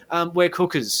 we're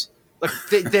cookers. Like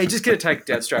they're just going to take it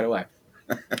down straight away.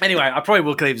 Anyway, I probably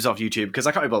will leave this off YouTube because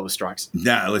I can't be bothered with strikes.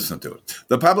 No, let's not do it.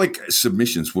 The public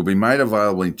submissions will be made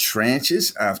available in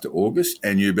tranches after August,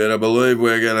 and you better believe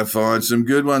we're going to find some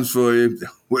good ones for you.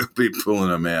 We'll be pulling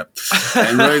them out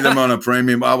and read them on a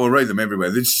premium. I will read them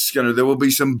everywhere. There will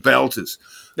be some belters.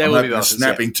 There will be belters.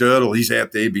 Snapping Turtle, he's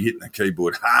out there, be hitting the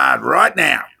keyboard hard right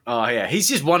now. Oh yeah, he's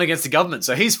just won against the government,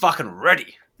 so he's fucking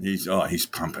ready. He's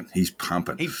pumping. He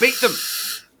beat them.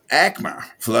 ACMA,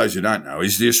 for those who don't know,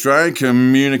 is the Australian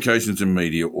Communications and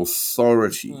Media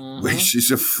Authority, which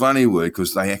is a funny word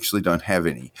because they actually don't have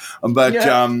any. But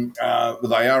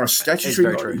they are a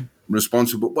statutory body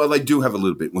responsible. Well, they do have a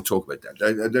little bit. We'll talk about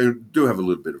that. They do have a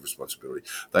little bit of responsibility.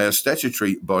 They are a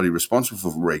statutory body responsible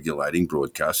for regulating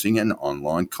broadcasting and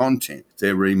online content.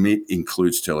 Their remit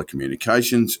includes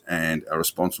telecommunications and are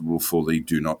responsible for the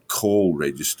do not call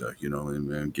register,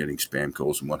 and getting spam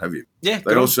calls and what have you. Yeah,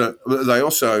 They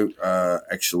also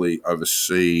actually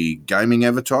oversee gaming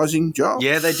advertising, Joel.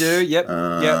 Yeah, they do. Yep.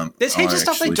 There's heaps of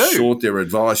stuff they do. I sought their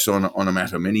advice on a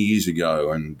matter many years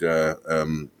ago, and they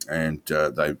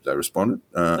responded.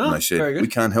 And they said, "We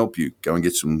can't help you. Go and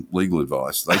get some legal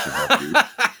advice. They can help you."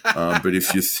 But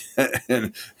if you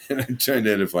and it turned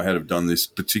out if I had have done this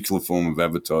particular form of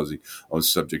advertising, I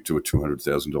was subject to a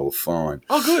 $200,000 fine.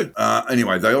 Oh, good.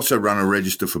 Anyway, they also run a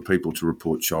register for people to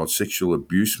report child sexual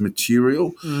abuse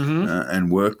material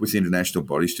and work with international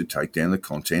bodies to take down the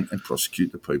content and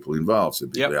prosecute the people involved. So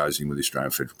they're liaising with the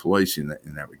Australian Federal Police in that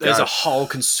regard. There's a whole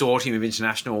consortium of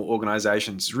international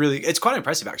organisations. Really, it's quite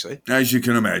impressive, actually. As you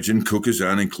can imagine, cookers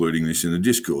aren't including this in the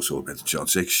discourse all about the child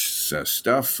sex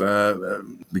stuff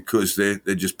because they're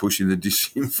just pushing the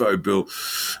disinfo bill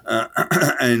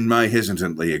and may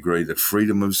hesitantly agree that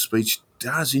freedom of speech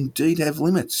does indeed have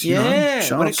limits. Yeah,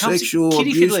 when it comes sexual to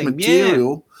kitty abuse fiddling,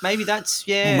 material. Maybe that's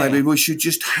Well, maybe we should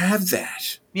just have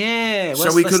that. Yeah,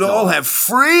 so we could all have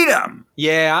freedom.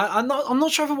 Yeah, I'm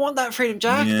not sure if I want that freedom,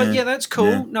 Jack. Yeah, but yeah, that's cool.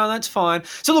 yeah. No, that's fine.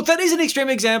 So look, that is an extreme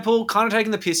example, kind of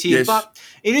taking the piss here, Yes. but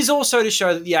it is also to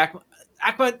show that the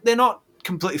ACMA, they're not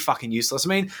completely fucking useless. I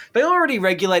mean, they already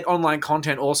regulate online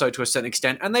content also to a certain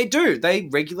extent, and they do. They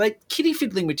regulate kitty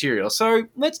fiddling material. So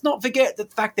let's not forget the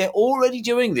fact they're already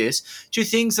doing this to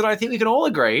things that I think we can all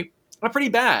agree are pretty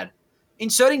bad.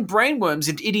 Inserting brainworms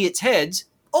into idiots' heads,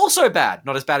 also bad.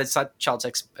 Not as bad as child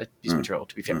sex abuse material,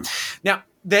 to be fair. Now,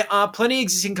 there are plenty of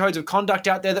existing codes of conduct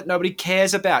out there that nobody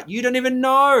cares about. You don't even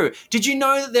know. Did you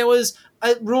know that there was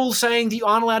a rule saying that you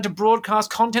aren't allowed to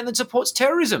broadcast content that supports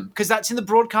terrorism? Because that's in the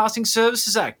Broadcasting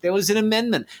Services Act. There was an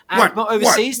amendment. ACMA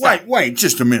oversees that. Wait,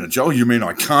 just a minute, Joel. You mean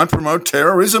I can't promote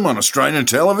terrorism on Australian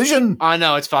television? I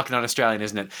know, it's fucking un-Australian,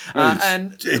 isn't it?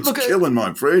 It's killing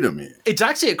my freedom here. It's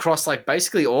actually across like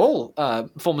basically all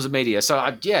forms of media. So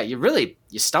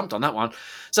you stumped on that one.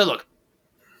 So look,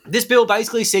 This bill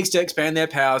basically seeks to expand their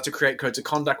powers to create codes of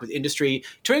conduct with industry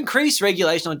to increase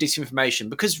regulation on disinformation,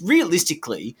 because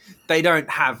realistically, they don't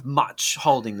have much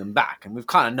holding them back, and we've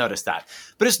kind of noticed that.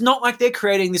 But it's not like they're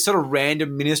creating this sort of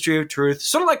random Ministry of Truth,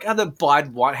 sort of like how the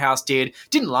Biden White House did.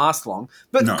 Didn't last long,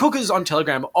 but Cookers on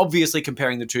Telegram are obviously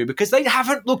comparing the two because they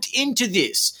haven't looked into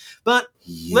this. But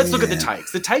let's look at the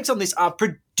takes. The takes on this are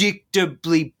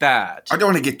predictably bad. I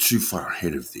don't want to get too far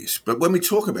ahead of this, but when we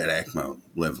talk about ACMA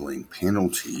levelling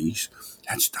penalties,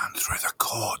 that's done through the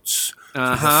courts, through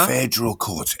the federal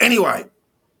courts. Anyway,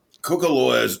 Cooker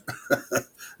lawyers,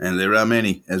 and there are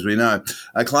many, as we know,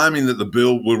 are claiming that the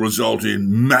bill will result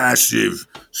in massive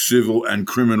civil and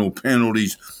criminal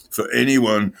penalties for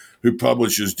anyone who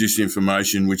publishes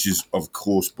disinformation, which is, of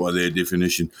course, by their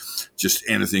definition, just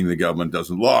anything the government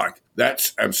doesn't like.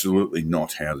 That's absolutely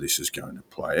not how this is going to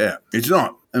play out. It's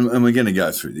not. And we're going to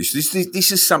go through this.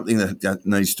 This is something that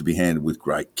needs to be handled with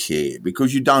great care,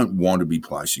 because you don't want to be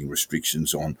placing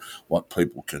restrictions on what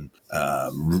people can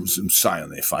say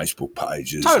on their Facebook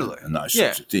pages and those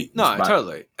sorts of things. No,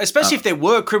 totally. Especially if there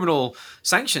were criminal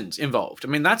sanctions involved. I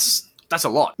mean, that's a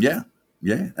lot. Yeah.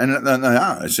 Yeah, and they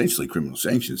are essentially criminal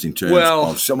sanctions in terms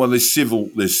of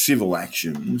there's civil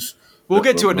actions. We'll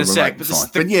get to it in a sec, but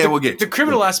we'll get the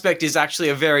criminal aspect is actually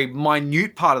a very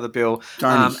minute part of the bill,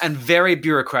 and very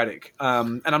bureaucratic.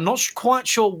 And I'm not quite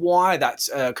sure why that's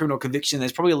a criminal conviction.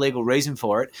 There's probably a legal reason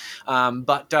for it.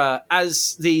 But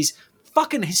as these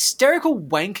fucking hysterical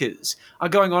wankers are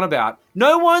going on about,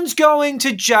 no one's going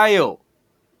to jail.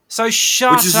 So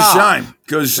shut up. Which is a shame,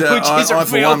 because I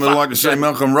for one would like to see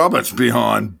Malcolm Roberts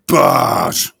behind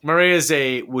bars. Maria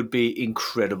Z would be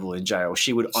incredible in jail.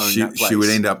 She would own that place. She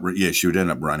would end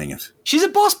up running it. She's a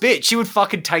boss bitch. She would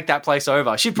fucking take that place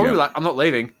over. She'd probably be like, I'm not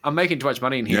leaving. I'm making too much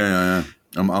money in here. Yeah.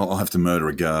 I'll have to murder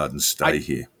a guard and stay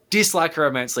here. Dislike her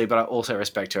immensely, but I also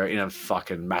respect her in a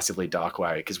fucking massively dark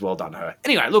way, because well done her.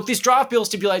 Anyway, look, this draft bill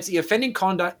stipulates the offending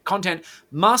content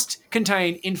must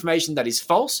contain information that is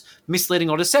false, misleading,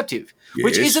 or deceptive,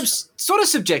 which is sort of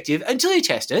subjective until you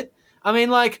test it. I mean,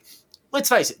 like, let's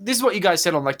face it, this is what you guys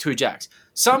said on like 2 Jacks.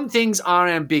 Some things are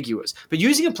ambiguous, but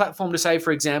using a platform to say,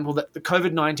 for example, that the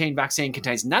COVID-19 vaccine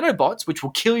contains nanobots, which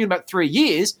will kill you in about 3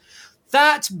 years,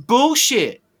 that's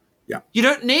bullshit. Yeah. You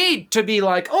don't need to be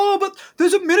like, oh, but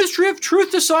there's a Ministry of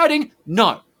Truth deciding.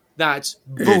 No, that's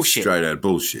bullshit. It's straight out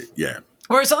bullshit, yeah.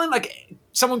 Whereas something like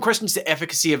someone questions the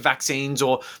efficacy of vaccines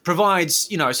or provides,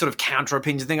 sort of counter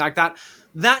opinions and things like that,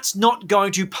 that's not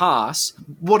going to pass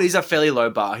what is a fairly low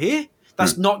bar here.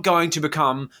 That's not going to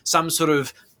become some sort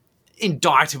of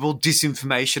indictable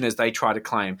disinformation as they try to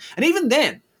claim. And even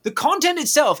then, the content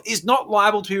itself is not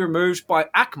liable to be removed by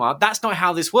ACMA. That's not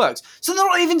how this works. So they're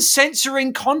not even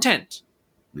censoring content.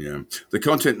 Yeah. The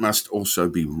content must also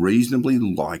be reasonably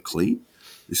likely.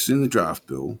 This is in the draft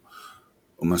bill.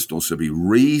 It must also be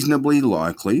reasonably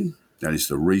likely, that is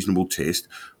the reasonable test,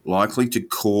 likely to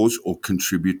cause or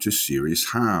contribute to serious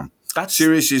harm.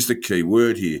 Serious is the key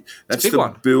word here. That's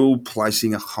the bill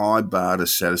placing a high bar to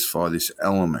satisfy this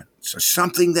element. So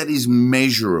something that is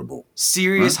measurable.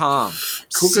 Serious harm.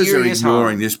 Cookers are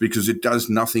ignoring this because it does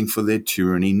nothing for their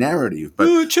tyranny narrative.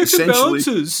 But checks and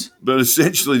balances. But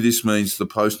essentially this means the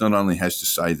Post not only has to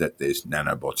say that there's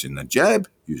nanobots in the jab,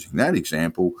 using that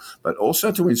example, but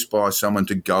also to inspire someone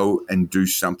to go and do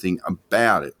something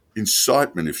about it.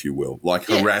 Incitement, if you will, like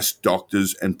harass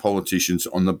doctors and politicians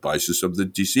on the basis of the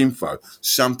disinfo.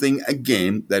 Something,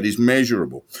 again, that is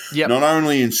measurable. Yep. Not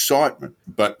only incitement,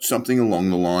 but something along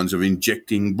the lines of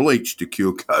injecting bleach to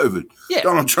cure COVID. Yeah.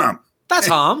 Donald Trump. That's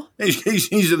harm. He's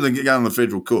going to the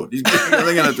federal court. They're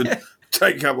going to have to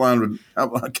take a couple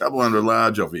hundred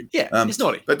large off him. Yeah, it's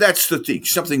naughty. But that's the thing,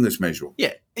 something that's measurable.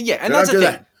 Yeah, and that's the thing.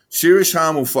 That. Serious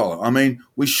harm will follow. I mean,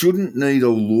 we shouldn't need a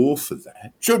law for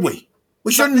that, should we?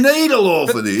 We shouldn't need a law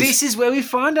for this. This is where we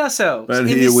find ourselves. But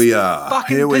here we are.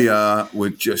 Here we are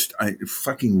with just a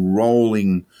fucking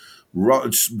rolling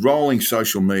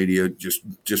social media,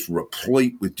 just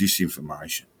replete with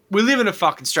disinformation. We live in a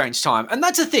fucking strange time. And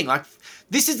that's the thing. Like,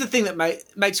 this is the thing that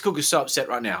makes Cookers so upset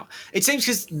right now. It seems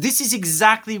because this is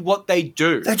exactly what they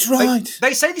do. That's right.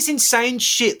 They say this insane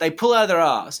shit they pull out of their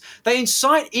ass. They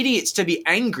incite idiots to be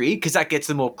angry, because that gets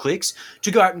them more clicks,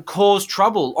 to go out and cause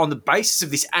trouble on the basis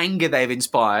of this anger they've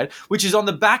inspired, which is on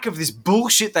the back of this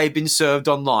bullshit they've been served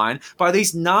online by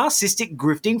these narcissistic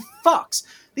grifting fucks.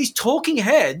 These talking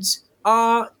heads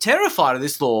are terrified of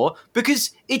this law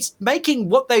because it's making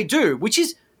what they do, which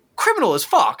is criminal as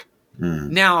fuck,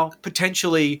 now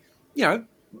potentially,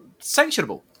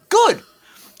 sanctionable. Good.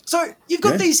 So you've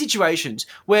got these situations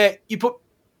where you put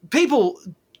people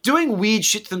doing weird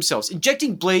shit to themselves,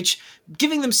 injecting bleach,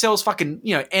 giving themselves fucking,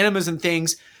 enemas and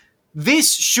things,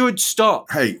 This should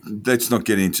stop. Hey, let's not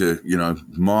get into,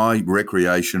 my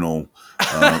recreational.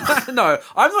 No,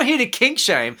 I'm not here to kink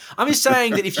shame. I'm just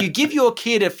saying that if you give your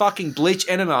kid a fucking bleach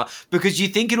enema because you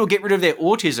think it'll get rid of their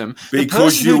autism, the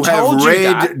Because person who you have told read you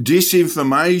that,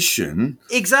 disinformation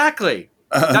exactly.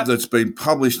 that's been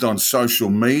published on social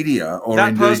media or That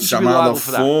indeed person should some be other liable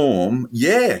for that. form,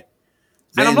 And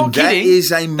I'm then not that kidding.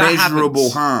 is a That measurable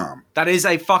happens. harm. That is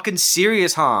a fucking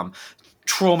serious harm.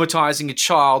 Traumatizing a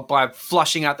child by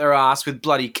flushing out their ass with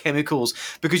bloody chemicals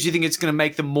because you think it's going to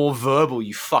make them more verbal,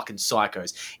 you fucking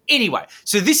psychos. Anyway,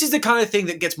 so this is the kind of thing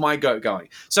that gets my goat going.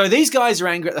 So these guys are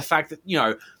angry at the fact that,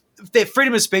 their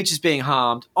freedom of speech is being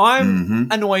harmed. I'm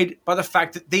annoyed by the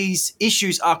fact that these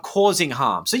issues are causing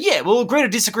harm. So yeah, we'll agree to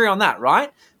disagree on that,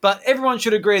 right? But everyone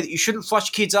should agree that you shouldn't flush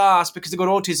kids' ass because they've got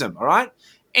autism, all right?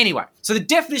 Anyway, so the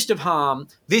definition of harm,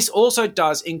 this also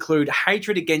does include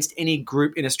hatred against any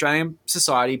group in Australian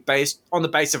society based on the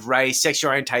base of race,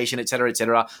 sexual orientation, etc.,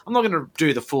 etc. I'm not going to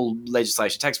do the full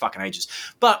legislation. It takes fucking ages.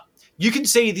 But you can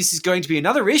see this is going to be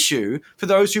another issue for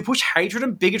those who push hatred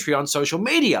and bigotry on social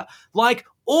media. Like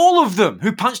all of them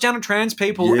who punch down on trans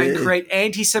people and create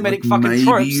anti-Semitic fucking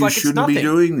tropes like it's nothing. Maybe you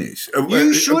shouldn't be doing this.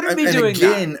 You shouldn't be doing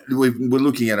that. And again, we're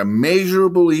looking at a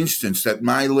measurable instance that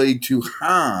may lead to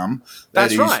harm.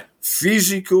 That's right.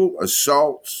 Physical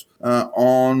assaults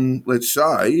on, let's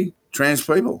say, trans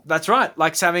people. That's right.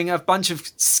 Like having a bunch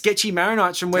of sketchy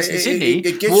Maronites from Western Sydney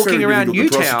It gets walking very around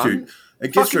difficult to Newtown. prosecute.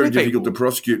 It gets fucking very with difficult people. to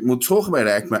prosecute. And we'll talk about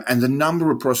ACMA and the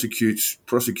number of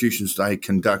prosecutions they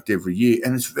conduct every year.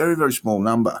 And it's a very, very small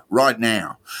number right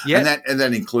now. Yeah. And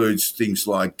that includes things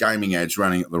like gaming ads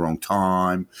running at the wrong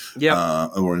time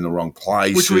or in the wrong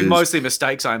places. Which will be mostly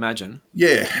mistakes, I imagine.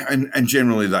 Yeah, and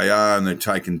generally they are, and they're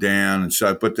taken down, and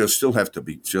so. But they'll still have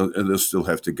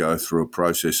to go through a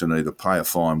process and either pay a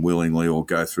fine willingly or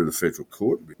go through the federal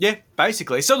court. Yeah,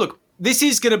 basically. So look, this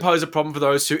is going to pose a problem for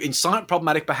those who incite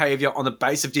problematic behaviour on the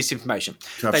base of disinformation.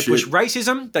 They push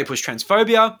racism, they push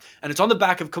transphobia, and it's on the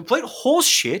back of complete horse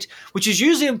shit, which is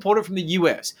usually imported from the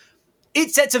US.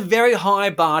 It sets a very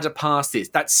high bar to pass this,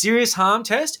 that serious harm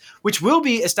test, which will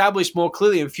be established more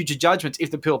clearly in future judgments if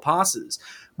the bill passes.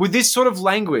 With this sort of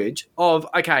language of,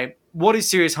 okay, what is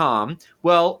serious harm?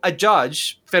 Well, a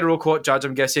judge, federal court judge,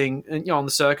 I'm guessing, on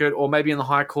the circuit or maybe in the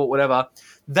high court, whatever,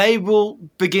 they will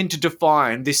begin to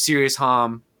define this serious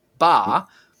harm bar.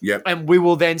 Yep. And we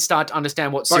will then start to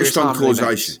understand what serious harm really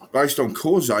means. Based on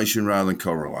causation rather than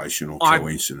correlation or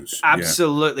coincidence. I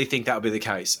absolutely think that would be the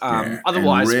case.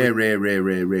 Otherwise, and rare,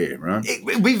 right? It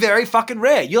would be very fucking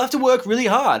rare. You'll have to work really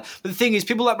hard. But the thing is,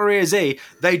 people like Maria Z,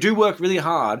 they do work really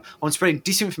hard on spreading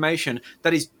disinformation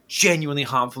that is genuinely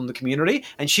harmful in the community,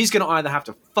 and she's going to either have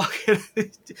to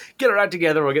get her act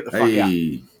together or get the fuck out.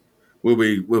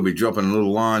 We'll be dropping a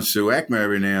little lines to ACMA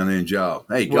every now and then, Joel.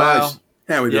 Hey guys,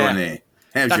 how are we doing there?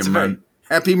 How's your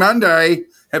Happy Monday.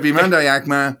 Happy Monday,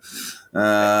 ACMA.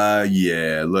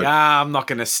 Look. I'm not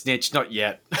going to snitch. Not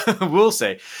yet. We'll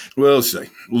see. We'll see.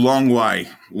 Long way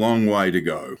to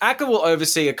go. ACMA will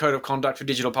oversee a code of conduct for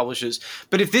digital publishers,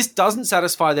 but if this doesn't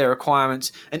satisfy their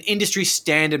requirements, an industry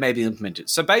standard may be implemented.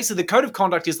 So basically, the code of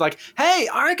conduct is like, hey,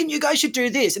 I reckon you guys should do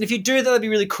this, and if you do that, that'd be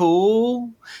really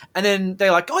cool. And then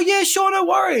they're like, oh yeah, sure, no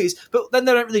worries. But then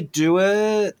they don't really do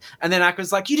it. And then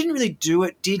ACMA's like, you didn't really do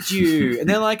it, did you? And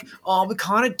they're like, oh, we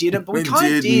kind of did it, but we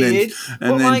kind of did.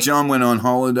 And then John went on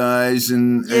holidays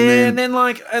and then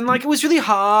it was really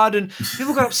hard and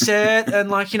people got upset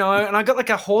and and I got like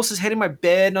a horse's head in my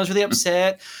bed and I was really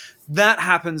upset. That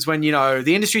happens when, the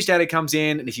industry standard comes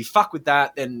in, and if you fuck with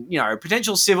that, then,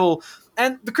 potential civil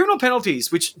and the criminal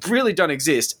penalties, which really don't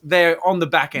exist, they're on the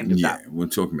back end of that. Yeah, we're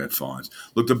talking about fines.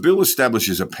 Look, the bill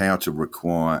establishes a power to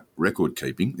require record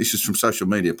keeping. This is from social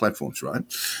media platforms, right?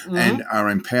 Mm-hmm. And are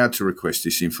empowered to request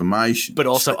this information. But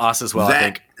also us as well, I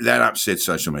think. That upsets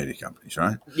social media companies,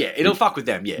 right? Yeah, it'll fuck with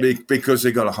them, yeah. Because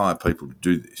they've got to hire people to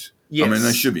do this. Yes. I mean,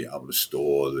 they should be able to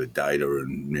store the data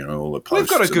and, all the posts.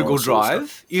 We've got a Google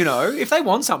Drive. If they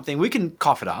want something, we can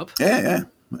cough it up. Yeah,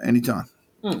 anytime.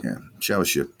 Yeah, show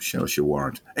us your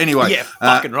warrant. Anyway, yeah,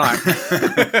 fucking right.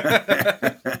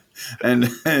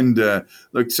 and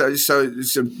look, so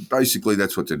basically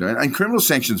that's what they're doing. And criminal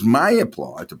sanctions may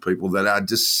apply to people that are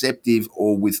deceptive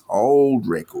or withhold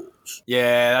records.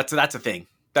 Yeah, that's a thing.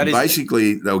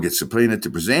 Basically, they'll get subpoenaed to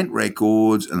present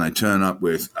records, and they turn up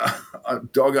with, a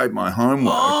dog ate my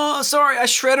homework. Oh, sorry, I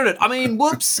shredded it. I mean,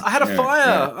 whoops, I had a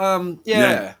fire.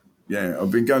 Yeah,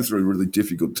 I've been going through a really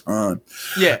difficult time.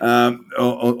 Yeah.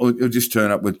 Or just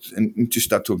turn up with and just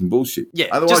start talking bullshit. Yeah.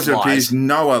 Otherwise, it appears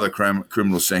no other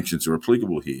criminal sanctions are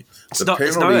applicable here. The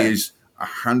penalty is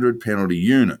 100 penalty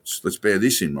units. Let's bear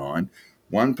this in mind.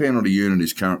 One penalty unit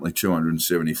is currently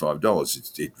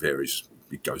 $275. It varies.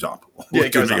 It goes up. Yeah,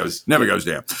 it goes never up. Never goes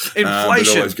down. Inflation.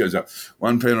 It always goes up.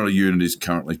 One penalty unit is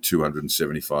currently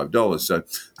 $275. So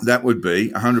that would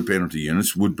be 100 penalty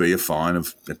units would be a fine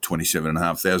of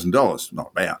 $27,500.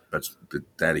 Not about, but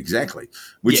that exactly,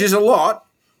 which is a lot.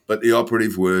 But the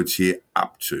operative words here,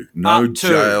 up to. No Up to.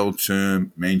 jail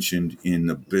term mentioned in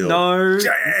the bill. No.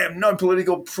 Damn, no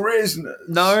political prisoners.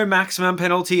 No maximum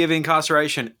penalty of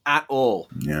incarceration at all.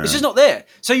 Yeah. It's just not there.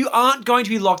 So you aren't going to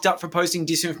be locked up for posting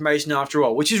disinformation after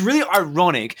all, which is really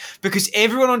ironic because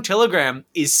everyone on Telegram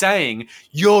is saying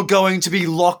you're going to be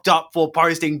locked up for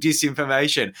posting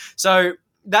disinformation. So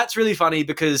that's really funny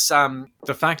because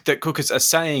the fact that cookers are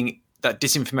saying that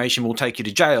disinformation will take you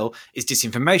to jail is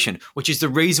disinformation, which is the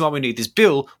reason why we need this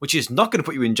bill, which is not going to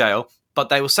put you in jail, but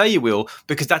they will say you will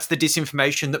because that's the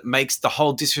disinformation that makes the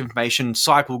whole disinformation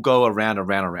cycle go around,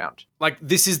 around, around. Like,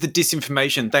 this is the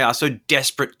disinformation they are so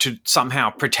desperate to somehow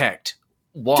protect.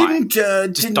 Why?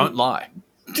 Just don't lie.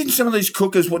 Don't some of these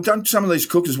cookers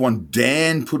want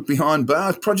Dan put behind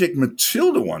bars? Project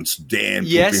Matilda wants Dan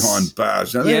put behind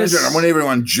bars. Now, they don't want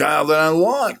everyone jailed they don't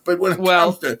like. But when it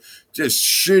comes to just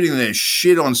shooting their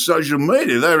shit on social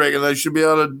media, they reckon they should be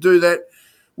able to do that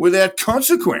without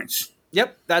consequence.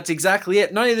 Yep, that's exactly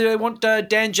it. Not only do they want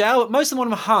Dan jail, but most of them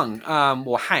want him hung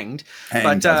or hanged.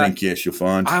 Hanged, I think, yes, you'll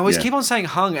find. I always keep on saying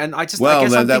hung, and I just well, I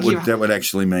guess that would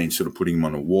actually mean sort of putting him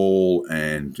on a wall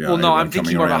and I'm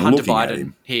thinking more about Hunter Biden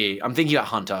him. here. I'm thinking about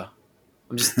Hunter.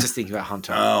 I'm just thinking about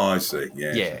Hunter. Oh, I see.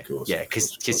 Yeah, of course. Yeah,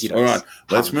 because you know. All right,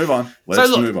 let's move on.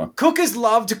 Move on. Cookers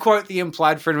love to quote the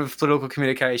implied freedom of political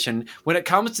communication when it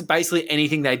comes to basically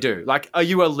anything they do. Like, are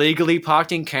you illegally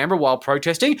parked in Canberra while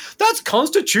protesting? That's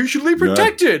constitutionally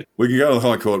protected. We can go to the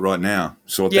High Court right now,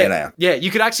 sort that out. Yeah,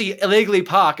 you could actually illegally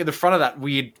park in the front of that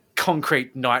weird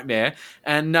concrete nightmare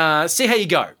and see how you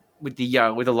go with the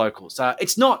locals.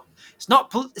 It's not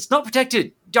protected.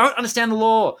 You don't understand the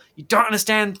law. You don't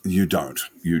understand. You don't.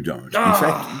 In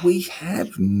fact, we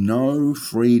have no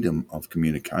freedom of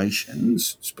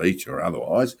communications, speech or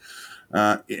otherwise,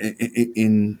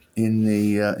 in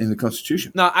the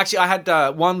Constitution. No, actually, I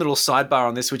had one little sidebar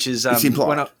on this, which is it's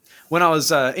implied. When I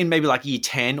was in maybe like year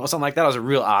 10 or something like that, I was a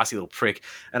real arsey little prick.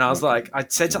 And I was like, I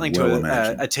said something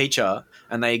to a teacher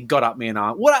and they got up me and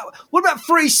what about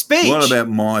free speech? What about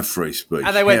my free speech?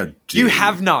 And they went, you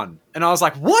have none. And I was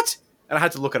like, what? And I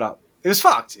had to look it up. It was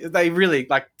fucked. They really,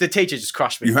 the teacher just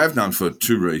crushed me. You have none for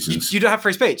two reasons. You don't have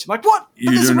free speech. I'm like, what?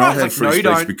 You do not have free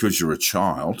speech because you're a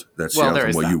child. That's the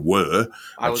other thing. You were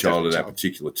a child at that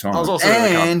particular time. I was also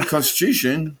and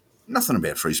Constitution, nothing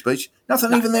about free speech.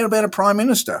 Nothing even there about a Prime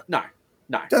Minister. No.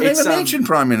 Don't even mention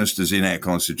Prime Ministers in our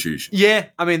Constitution. Yeah,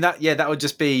 I mean, that would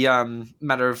just be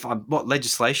matter of,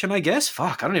 legislation, I guess?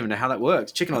 Fuck, I don't even know how that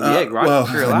works. Chicken or the egg, right? Well,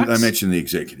 they mentioned the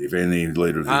executive and the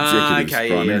leader of the executive is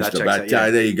Prime Minister. But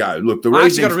there you go. Look, I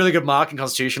actually got a really good mark in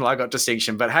Constitutional. I got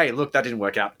distinction. But hey, look, that didn't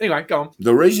work out. Anyway, go on.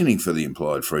 The reasoning for the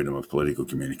implied freedom of political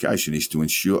communication is to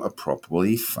ensure a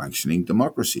properly functioning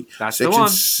democracy. That's Section the one.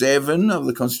 7 of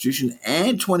the Constitution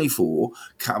and 24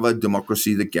 cover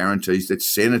democracy that guarantees that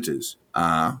senators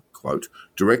are, quote,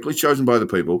 directly chosen by the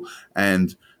people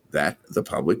and that the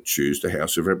public choose the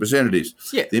House of Representatives.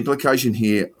 Yeah. The implication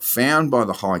here found by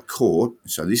the High Court,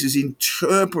 so this is the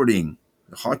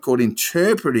High Court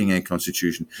interpreting our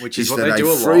Constitution, which is that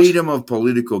a freedom of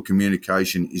political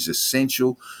communication is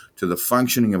essential to the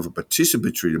functioning of a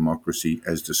participatory democracy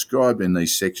as described in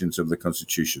these sections of the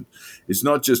Constitution. It's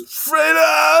not just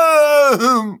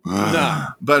freedom,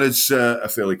 but it's a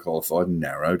fairly qualified,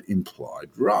 narrowed, implied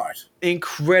right.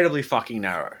 Incredibly fucking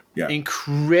narrow. Yeah.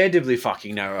 Incredibly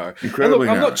fucking narrow. Incredibly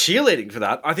I'm narrow. not cheerleading for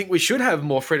that. I think we should have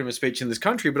more freedom of speech in this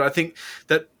country, but I think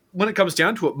that when it comes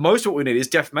down to it, most of what we need is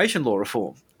defamation law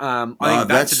reform. I think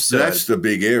that's absurd. That's the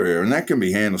big area, and that can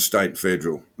be handled state and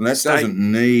federal. And that doesn't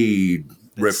need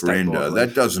referenda.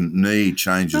 That doesn't need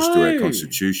changes to our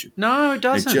Constitution. No, it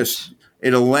doesn't.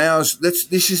 It allows.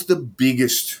 This is the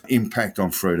biggest impact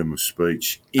on freedom of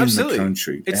speech in the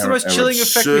country. It's the most chilling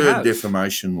effect we have.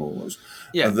 Defamation laws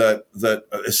that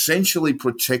essentially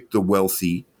protect the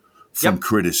wealthy from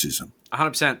criticism.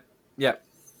 100%. Yeah.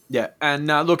 Yeah, and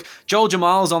look, Joel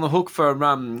Jamal's on the hook from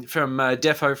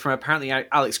Defo from apparently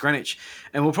Alex Greenwich,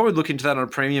 and we'll probably look into that on a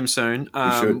premium soon.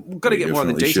 We've got to get more on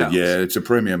the details. Yeah, it's a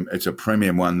premium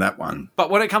one, that one. But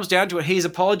when it comes down to it, he's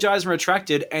apologised and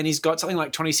retracted, and he's got something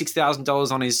like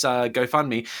 $26,000 on his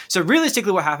GoFundMe. So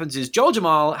realistically what happens is Joel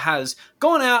Jamal has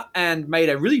gone out and made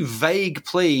a really vague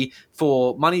plea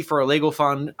for money for a legal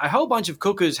fund. A whole bunch of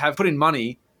cookers have put in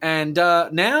money And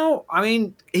now, I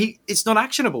mean, it's not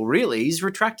actionable, really. He's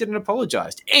retracted and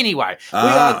apologised. Anyway, we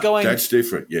are going... That's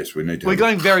different. Yes, we need to... We're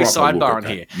going very sidebar on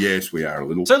here. Yes, we are a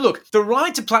little. So look, the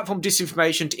right to platform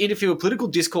disinformation to interfere with political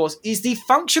discourse is the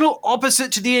functional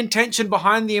opposite to the intention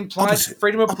behind the implied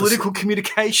freedom of political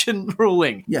communication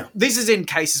ruling. Yeah. This is in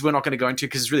cases we're not going to go into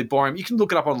because it's really boring. You can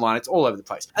look it up online. It's all over the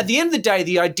place. At the end of the day,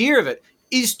 the idea of it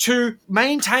is to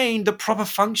maintain the proper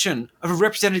function of a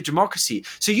representative democracy.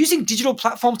 So using digital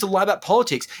platforms to lie about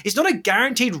politics is not a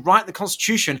guaranteed right in the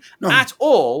Constitution at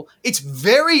all. It's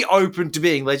very open to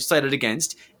being legislated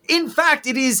against. In fact,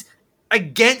 it is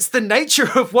against the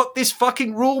nature of what this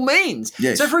fucking rule means.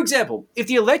 Yes. So, for example, if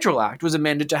the Electoral Act was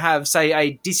amended to have, say,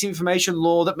 a disinformation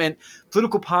law that meant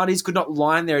political parties could not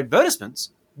lie in their advertisements,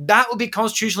 that would be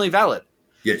constitutionally valid.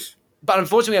 Yes. But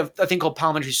unfortunately, we have a thing called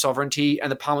parliamentary sovereignty,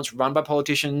 and the parliament's run by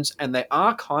politicians, and they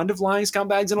are kind of lying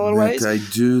scumbags in a lot of ways. They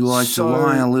do like to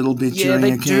lie a little bit during a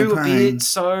campaign. Yeah, they do a bit.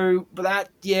 So, but that,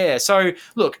 yeah. So,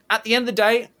 look, at the end of the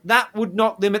day, that would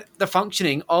not limit the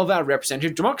functioning of our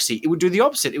representative democracy. It would do the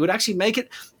opposite. It would actually make it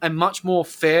a much more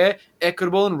fair,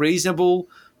 equitable, and reasonable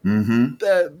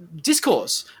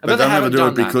discourse. But they'll never do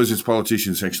it because it's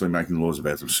politicians actually making laws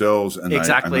about themselves, and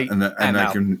exactly,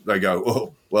 they go,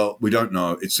 oh, well, we don't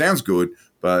know. It sounds good,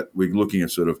 but we're looking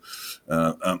at sort of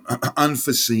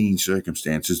unforeseen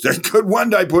circumstances that could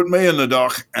one day put me in the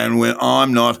dock, and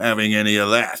I'm not having any of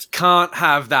that. Can't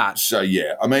have that. So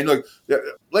yeah, I mean, look,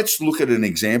 let's look at an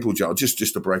example, Joel, just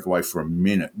to break away for a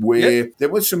minute, where there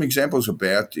were some examples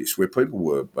about this where people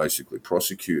were basically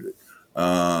prosecuted.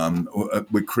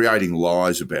 We're creating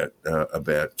lies about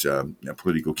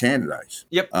political candidates.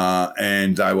 Yep.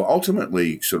 And they were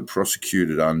ultimately sort of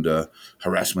prosecuted under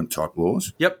harassment type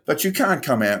laws. Yep. But you can't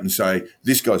come out and say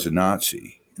this guy's a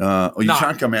Nazi. Or you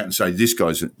can't come out and say this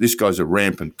guy's a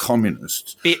rampant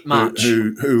communist. Bit much.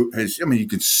 Who has? I mean, you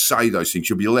could say those things.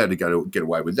 You'll be allowed to get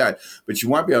away with that, but you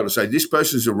won't be able to say this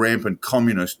person's a rampant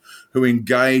communist who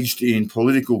engaged in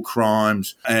political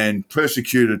crimes and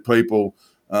persecuted people.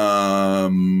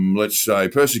 Let's say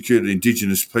persecuted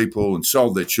Indigenous people and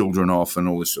sold their children off and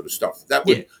all this sort of stuff. That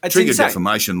would trigger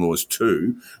defamation laws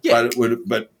too, but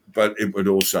it would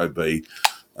also be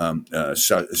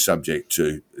subject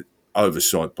to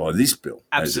oversight by this bill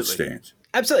as it stands.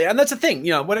 Absolutely, and that's the thing.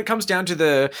 You know, when it comes down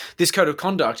to this code of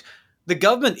conduct, the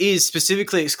government is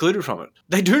specifically excluded from it.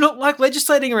 They do not like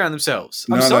legislating around themselves.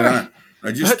 I'm sorry. They don't.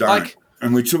 They just don't.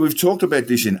 And we've talked about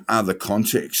this in other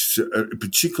contexts,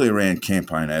 particularly around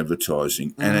campaign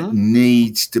advertising, and it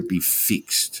needs to be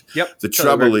fixed. Yep. The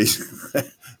trouble is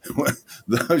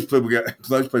those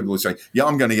people are saying, yeah,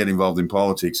 I'm going to get involved in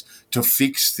politics to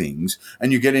fix things,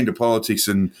 and you get into politics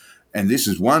and this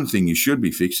is one thing you should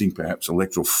be fixing. Perhaps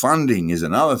electoral funding is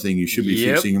another thing you should be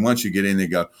fixing. And once you get in there,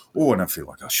 go, oh, I don't feel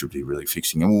like I should be really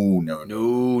fixing. Oh,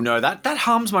 no. That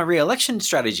harms my re-election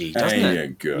strategy, doesn't it? Yeah,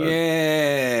 good.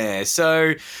 Yeah.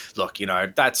 So, look,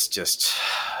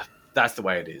 that's the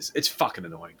way it is. It's fucking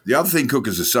annoying. The other thing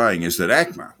cookers are saying is that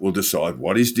ACMA will decide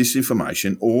what is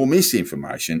disinformation or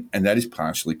misinformation, and that is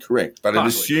partially correct. But it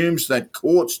assumes that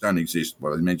courts don't exist,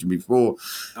 what I mentioned before.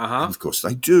 Of course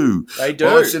they do. They do.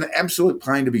 Well, it's an absolute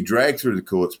pain to be dragged through the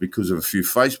courts because of a few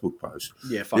Facebook posts.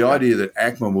 Yeah, the idea that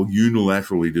ACMA will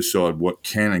unilaterally decide what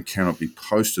can and cannot be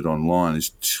posted online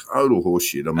is total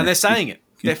horseshit. I mean, and they're saying it.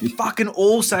 They're fucking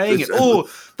all saying it. Oh,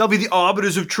 they'll be the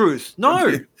arbiters of truth.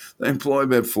 No. They employ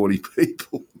about 40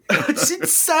 people. It's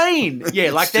insane.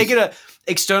 Yeah, like they're going to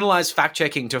externalize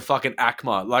fact-checking to fucking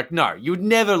ACMA. Like, no, you would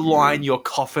never line your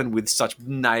coffin with such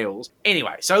nails.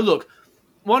 Anyway, so look,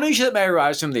 one issue that may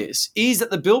arise from this is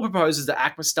that the bill proposes that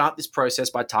ACMA start this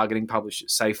process by targeting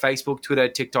publishers, say Facebook, Twitter,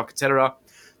 TikTok, etc.,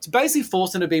 to basically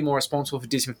force them to be more responsible for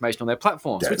disinformation on their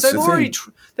platforms. That's which they've already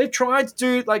they've tried to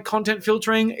do, like content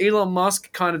filtering. Elon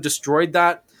Musk kind of destroyed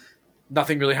that.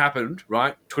 Nothing really happened,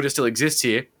 right? Twitter still exists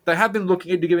here. They have been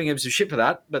looking into giving him some shit for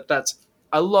that, but that's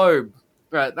a low.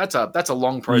 Right, that's a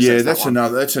long process. Yeah, that's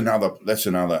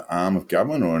another arm of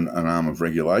government or an arm of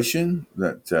regulation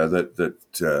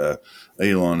that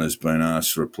Elon has been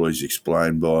asked to please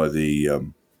explain by the.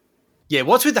 Yeah,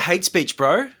 what's with the hate speech,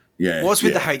 bro? Yeah, what's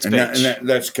with the hate speech? And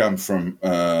that's come from,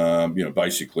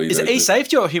 basically... Is it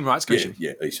eSafety or Human Rights Commission?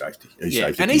 Yeah, eSafety.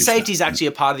 And eSafety is actually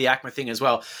a part of the ACMA thing as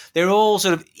well. They're all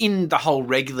sort of in the whole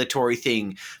regulatory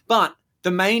thing. But the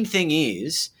main thing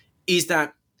is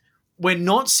that we're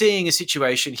not seeing a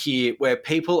situation here where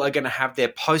people are going to have their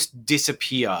post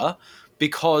disappear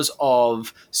because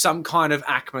of some kind of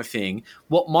ACMA thing.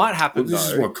 What might happen, this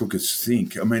is what cookers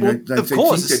think. I mean, they think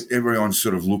that everyone's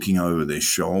sort of looking over their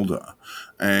shoulder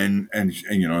And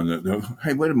you know,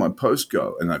 hey, where did my post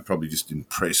go? And they probably just didn't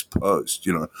press post.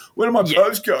 You know, where did my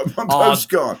post go? My post's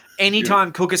gone.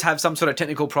 Anytime cookers have some sort of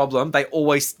technical problem, they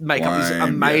always make up these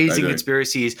amazing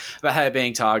conspiracies about how they're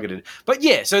being targeted. But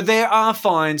yeah, so there are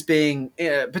fines being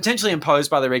potentially imposed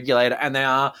by the regulator, and they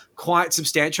are quite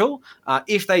substantial.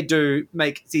 If they do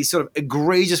make these sort of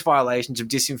egregious violations of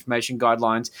disinformation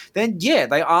guidelines, then yeah,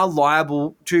 they are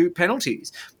liable to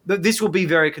penalties. But this will be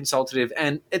very consultative,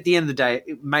 and at the end of the day,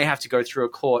 it may have to go through a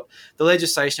court. The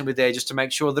legislation will be there just to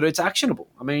make sure that it's actionable.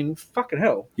 I mean, fucking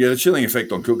hell. Yeah, the chilling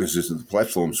effect on cookers is that the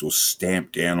platforms will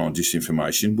stamp down on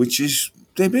disinformation, which is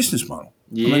their business model.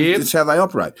 Yep. I mean, that's how they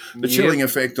operate. The chilling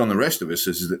effect on the rest of us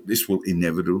is that this will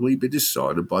inevitably be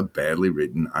decided by badly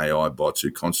written AI bots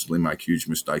who constantly make huge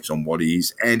mistakes on what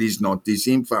is and is not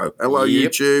disinfo. Hello,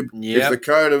 YouTube. If the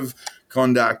code of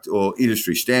conduct or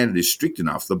industry standard is strict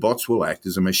enough, the bots will act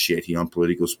as a machete on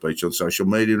political speech on social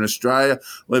media in Australia,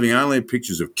 leaving only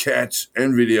pictures of cats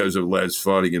and videos of lads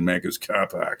fighting in Macca's car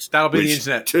parks. That'll be the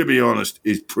internet. To be honest,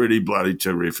 is pretty bloody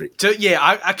terrific. So, yeah,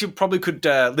 I probably could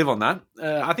live on that.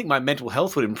 I think my mental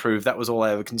health would improve if that was all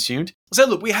I ever consumed. So,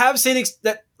 look, we have seen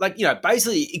that, like, you know,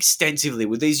 basically extensively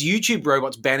with these YouTube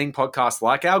robots banning podcasts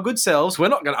like our good selves. We're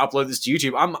not going to upload this to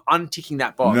YouTube. I'm unticking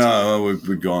that box. No,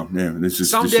 we're gone. Yeah,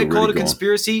 Some dare call it a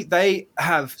conspiracy. They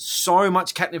have so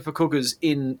much catnip for cookers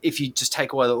in if you just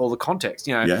take away all the context.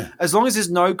 You know, as long as there's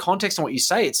no context on what you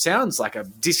say, it sounds like a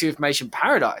disinformation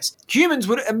paradise. Humans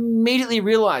would immediately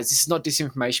realize this is not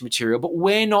disinformation material, but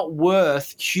we're not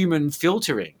worth human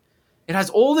filtering. It has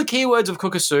all the keywords of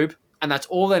cooker soup, and that's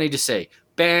all they need to see.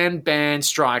 Ban, ban,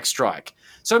 strike, strike.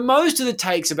 So most of the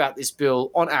takes about this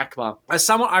bill on ACMA are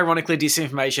somewhat ironically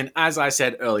disinformation, as I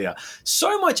said earlier.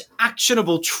 So much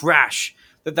actionable trash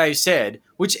that they've said,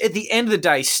 which at the end of the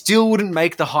day still wouldn't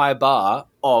make the high bar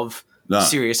of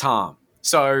serious harm.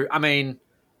 So, I mean,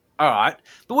 all right.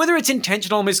 But whether it's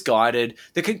intentional or misguided,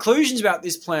 the conclusions about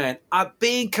this plan are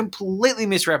being completely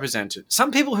misrepresented. Some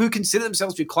people who consider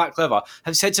themselves to be quite clever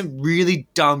have said some really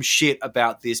dumb shit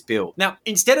about this bill. Now,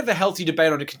 instead of a healthy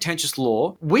debate on a contentious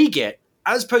law, we get,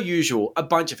 as per usual, a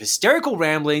bunch of hysterical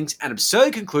ramblings and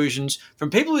absurd conclusions from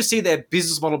people who see their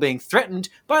business model being threatened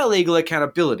by illegal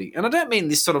accountability. And I don't mean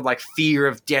this sort of like fear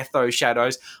of death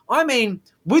overshadows. I mean,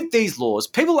 with these laws,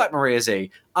 people like Maria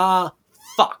Z are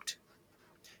fucked.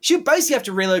 She'll basically have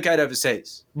to relocate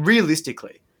overseas,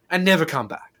 realistically, and never come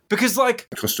back. Because, like...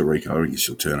 Costa Rica, I reckon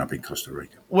she'll turn up in Costa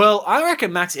Rica. Well, I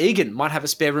reckon Max Egan might have a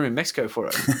spare room in Mexico for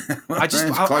her. Close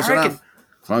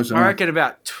enough. I reckon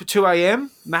about 2 a.m.,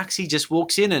 Maxie just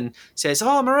walks in and says,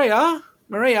 "Oh, Maria,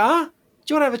 do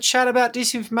you want to have a chat about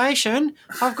disinformation?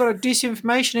 I've got a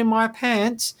disinformation in my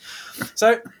pants."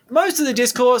 So most of the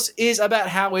discourse is about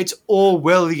how it's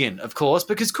Orwellian, of course,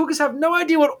 because cookers have no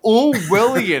idea what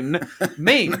Orwellian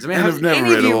means. I mean, have any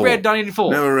of you read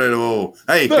 1984? Never read all.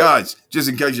 Hey, guys, just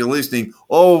in case you're listening,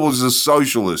 Orwell was a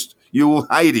socialist. You will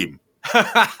hate him.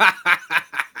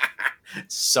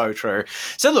 So true.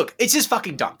 So look, it's just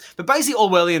fucking dumb. But basically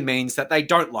Orwellian means that they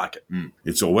don't like it.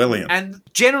 It's Orwellian. And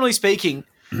generally speaking,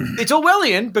 it's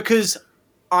Orwellian because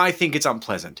I think it's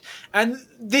unpleasant. And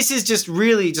this is just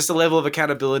really just a level of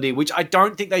accountability which I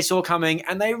don't think they saw coming,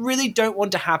 and they really don't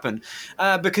want to happen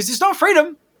because it's not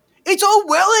freedom. It's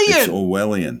Orwellian.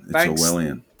 It's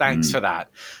Orwellian. Thanks for that.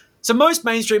 So most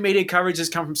mainstream media coverage has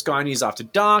come from Sky News After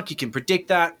Dark. You can predict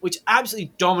that, which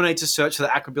absolutely dominates a search for the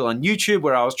ACMA bill on YouTube,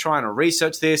 where I was trying to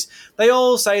research this. They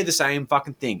all say the same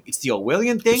fucking thing. It's the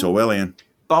Orwellian thing. It's Orwellian.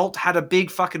 Bolt had a big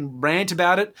fucking rant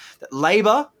about it. That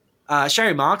Labor,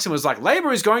 Sherry Markson was like,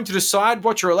 Labor is going to decide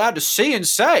what you're allowed to see and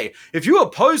say. If you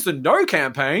oppose the No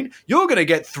campaign, you're going to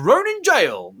get thrown in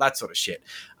jail. That sort of shit.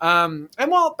 And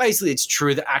while basically it's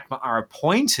true that ACMA are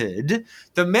appointed,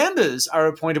 the members are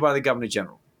appointed by the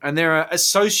Governor-General. And there are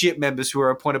associate members who are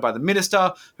appointed by the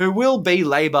minister who will be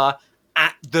Labor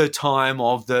at the time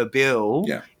of the bill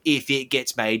if it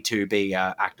gets made to be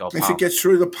Act of Parliament. If it gets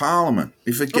through the Parliament.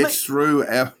 If it gets through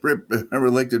our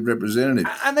elected representatives.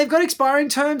 And they've got expiring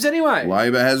terms anyway.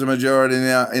 Labor has a majority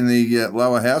in the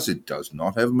lower house. It does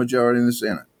not have a majority in the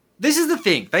Senate. This is the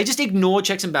thing. They just ignore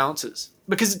checks and balances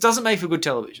because it doesn't make for good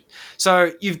television.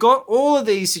 So you've got all of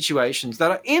these situations that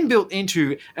are inbuilt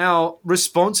into our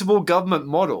responsible government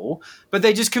model, but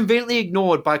they're just conveniently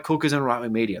ignored by cookers and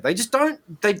right-wing media. They just don't.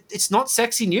 It's not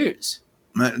sexy news.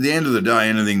 At the end of the day,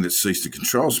 anything that seeks to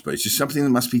control speech is something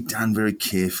that must be done very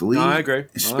carefully. I agree.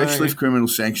 Especially if criminal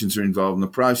sanctions are involved in the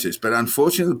process. But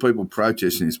unfortunately, the people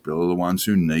protesting this bill are the ones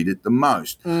who need it the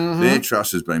most. Mm-hmm. Their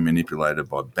trust has been manipulated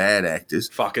by bad actors,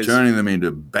 turning them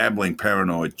into babbling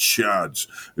paranoid chuds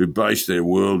who base their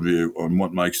worldview on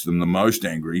what makes them the most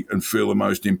angry and feel the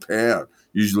most empowered.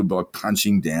 usually by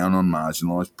punching down on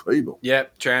marginalised people.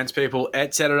 Yep, trans people,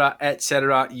 etc.,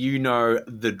 etc. You know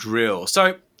the drill.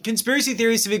 So conspiracy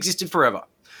theories have existed forever.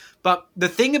 But the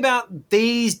thing about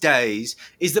these days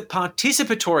is that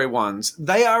participatory ones,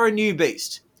 they are a new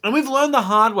beast. And we've learned the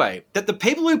hard way that the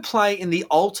people who play in the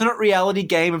alternate reality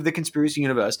game of the conspiracy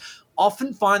universe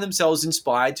often find themselves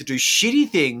inspired to do shitty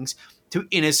things to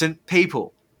innocent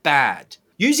people. Bad.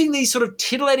 Using these sort of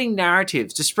titillating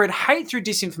narratives to spread hate through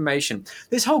disinformation,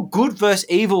 this whole good versus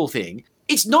evil thing,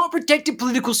 it's not protected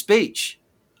political speech.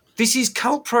 This is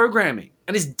cult programming,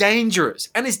 and it's dangerous,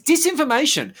 and it's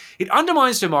disinformation. It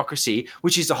undermines democracy,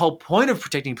 which is the whole point of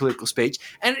protecting political speech,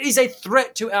 and it is a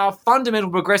threat to our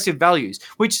fundamental progressive values,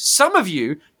 which some of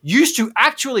you used to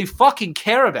actually fucking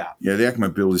care about. Yeah, the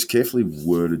ACMA bill is carefully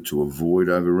worded to avoid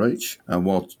overreach.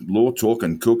 While law talk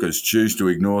and cookers choose to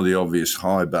ignore the obvious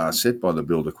high bar set by the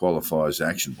bill to qualify as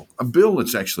actionable. A bill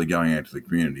that's actually going out to the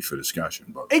community for discussion.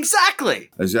 But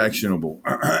Exactly. as actionable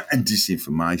and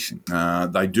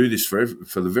disinformation. They do this for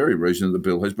the very reason that the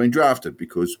bill has been drafted,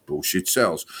 because bullshit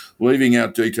sells. Leaving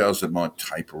out details that might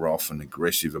taper off an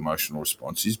aggressive emotional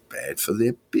response is bad for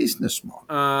their business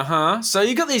model. So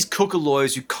you got these cooker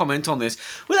lawyers who comment on this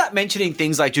without mentioning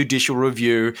things like judicial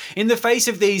review in the face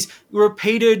of these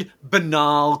repeated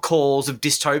banal calls of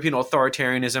dystopian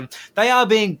authoritarianism. They are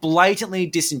being blatantly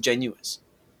disingenuous.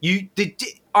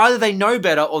 Either they know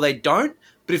better or they don't,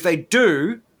 but if they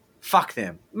do, fuck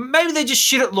them. Maybe they're just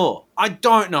shit at law. I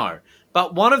don't know.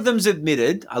 But one of them's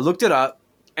admitted, I looked it up,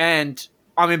 and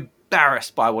I'm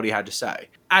embarrassed by what he had to say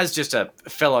as just a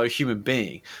fellow human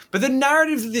being. But the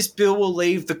narrative of this bill will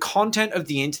leave the content of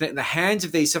the internet in the hands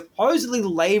of these supposedly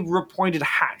Labour-appointed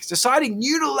hacks, deciding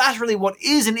unilaterally what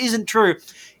is and isn't true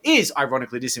is,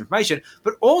 ironically, disinformation,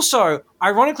 but also,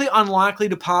 ironically, unlikely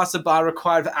to pass the bar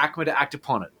required for ACMA to act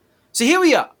upon it. So here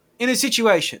we are, in a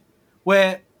situation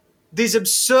where these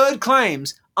absurd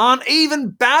claims aren't even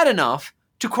bad enough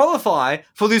to qualify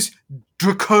for this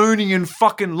draconian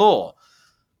fucking law.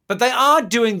 But they are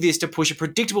doing this to push a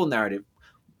predictable narrative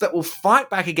that will fight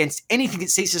back against anything that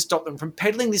seeks to stop them from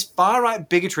peddling this far-right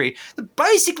bigotry that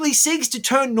basically seeks to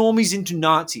turn normies into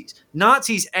Nazis.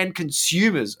 Nazis and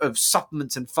consumers of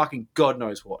supplements and fucking God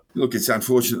knows what. Look, it's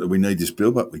unfortunate that we need this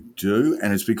bill, but we do,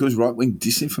 and it's because right-wing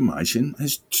disinformation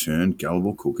has turned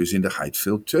gullible cookers into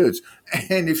hate-filled turds.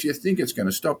 And if you think it's going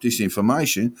to stop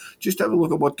disinformation, just have a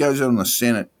look at what goes on in the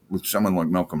Senate with someone like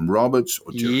Malcolm Roberts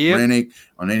or Jerry Rennick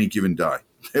on any given day.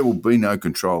 There will be no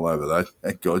control over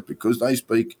that guys, because they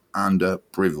speak under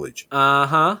privilege.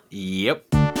 Yep.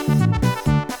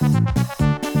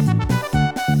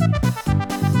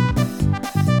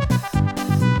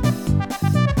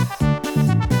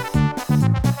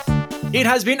 It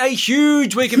has been a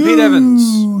huge week in Pete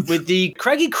Evans, with the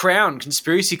Craigie Crown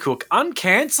conspiracy cook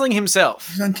uncancelling himself.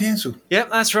 He's uncancelled. Yep,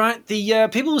 that's right. The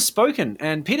people have spoken,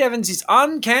 and Pete Evans is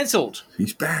uncancelled.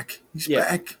 He's back. He's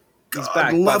back. God, He's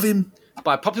back. I love him.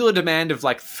 By popular demand of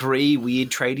like 3 weird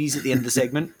tradies at the end of the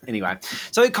segment. Anyway,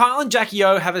 so Kyle and Jackie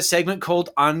O have a segment called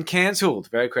Uncancelled,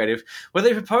 very creative, where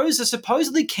they propose a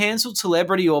supposedly cancelled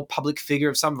celebrity or public figure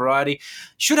of some variety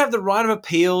should have the right of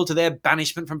appeal to their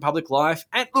banishment from public life.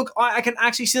 And look, I can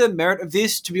actually see the merit of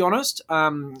this, to be honest.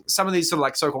 Some of these sort of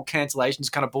like so-called cancellations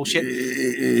are kind of bullshit.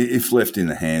 If left in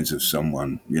the hands of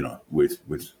someone, with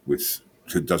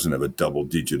who doesn't have a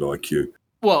double-digit IQ.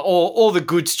 Well, or the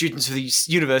good students of the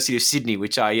University of Sydney,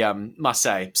 which I must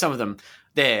say, some of them,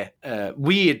 their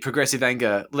weird progressive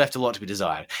anger left a lot to be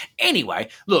desired. Anyway,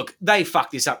 look, they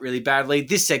fucked this up really badly.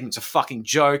 This segment's a fucking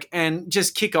joke, and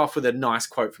just kick off with a nice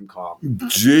quote from Kyle.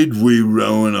 Did we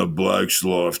ruin a bloke's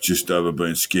life just over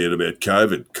being scared about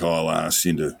COVID? Kyle asks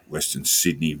into the Western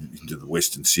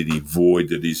Sydney void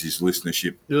that is his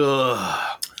listenership.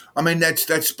 Ugh. I mean,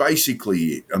 that's basically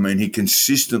it. I mean, he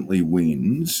consistently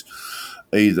wins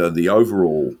either the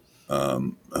overall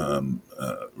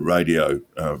radio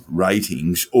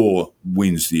ratings or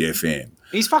wins the FM.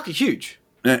 He's fucking huge.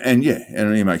 And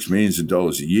he makes millions of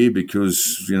dollars a year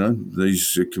because,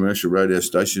 these commercial radio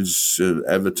stations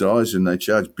advertise and they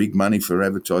charge big money for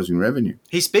advertising revenue.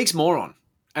 He speaks moron.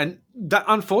 And that,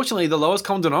 unfortunately, the lowest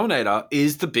common denominator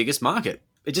is the biggest market.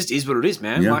 It just is what it is,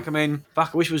 man. Yeah. I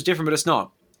wish it was different, but it's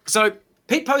not. So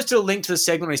Pete posted a link to the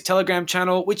segment on his Telegram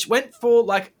channel, which went for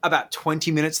like about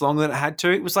 20 minutes longer than it had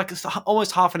to. It was like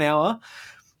almost half an hour.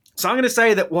 So I'm going to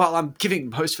say that while I'm giving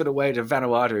most of it away to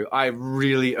Vanuatu, I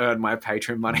really earned my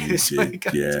Patreon money this week.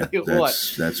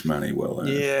 That's money well earned.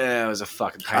 Yeah, it was a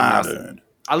fucking pain. Hard earned.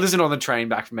 I listened on the train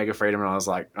back from Mega Freedom and I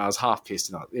was half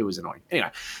pissed and it was annoying. Anyway,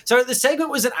 so the segment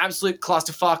was an absolute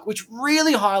clusterfuck, which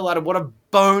really highlighted what a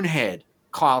bonehead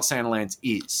Kyle Sandilands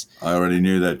is. I already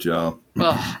knew that, Joel.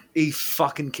 Ugh, he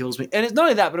fucking kills me. And it's not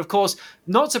only that, but of course,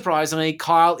 not surprisingly,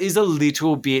 Kyle is a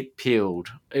little bit pilled.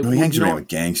 He hangs around with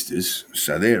gangsters,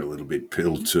 so they're a little bit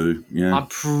pilled too. Yeah, I'm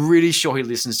pretty sure he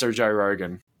listens to Joe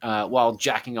Rogan while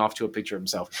jacking off to a picture of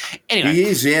himself. Anyway, he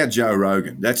is our Joe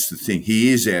Rogan. That's the thing. He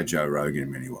is our Joe Rogan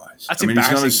in many ways. That's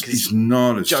embarrassing. He's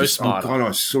not as Joe's smarter. God,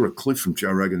 I saw a clip from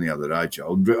Joe Rogan the other day,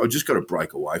 Joel. I just got to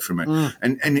break away from it.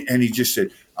 And he just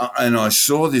said, and I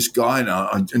saw this guy, and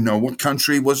I know what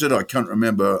country was it? I can't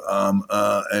remember.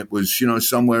 It was,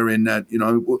 somewhere in that,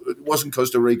 it wasn't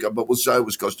Costa Rica, but we'll say it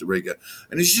was Costa Rica.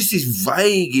 And it's just this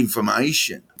vague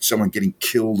information, someone getting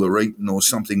killed or eaten or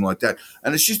something like that.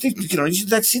 And it's just,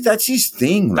 that's his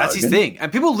thing, That's Rogan. his thing.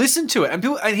 And people listen to it.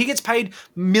 And he gets paid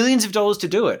millions of dollars to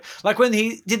do it. Like when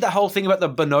he did that whole thing about the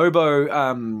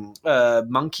bonobo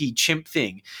monkey chimp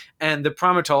thing, and the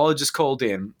primatologist called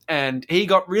in, and he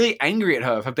got really angry at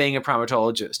her for being a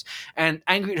primatologist and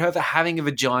angry at her for having a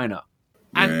vagina.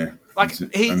 And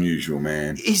he's unusual,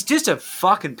 man. He's just a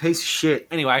fucking piece of shit.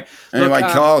 Anyway,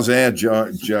 Kyle's our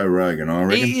Joe Rogan, I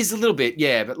reckon. He is a little bit,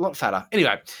 yeah, but a lot fatter.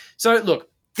 Anyway, so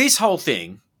look, this whole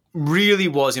thing really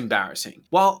was embarrassing.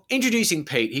 While introducing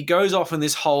Pete, he goes off on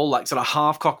this whole sort of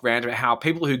half-cock rant about how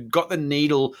people who got the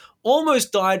needle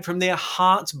almost died from their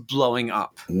hearts blowing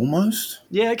up. Almost?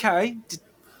 Yeah, okay.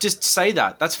 Just say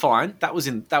that. That's fine. That was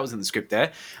in the script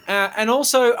there. And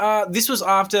also, this was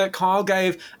after Kyle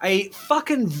gave a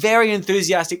fucking very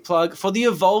enthusiastic plug for the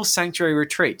Evolve Sanctuary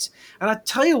retreats. And I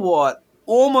tell you what,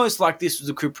 almost like this was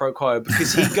a quid pro quo,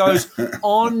 because he goes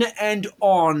on and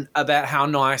on about how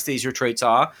nice these retreats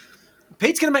are.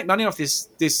 Pete's going to make money off this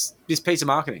piece of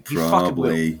marketing. He fucking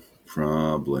will.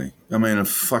 Probably. I mean, a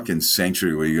fucking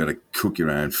sanctuary where you got to cook your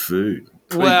own food.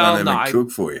 Pete Well, won't even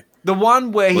cook for you. The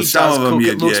one where he does cook,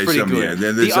 it looks pretty good.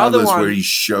 There's the other others one, where he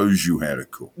shows you how to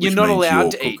cook. You're not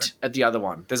allowed to eat at the other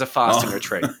one. There's a fasting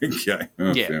retreat. Okay.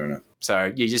 Fair enough.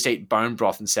 So you just eat bone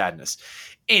broth and sadness.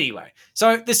 Anyway,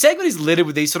 so the segment is littered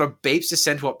with these sort of beeps to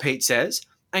send to what Pete says.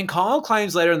 And Kyle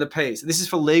claims later in the piece, this is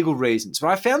for legal reasons. But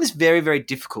I found this very, very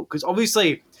difficult because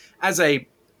obviously as a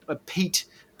Pete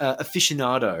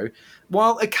aficionado,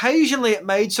 while occasionally it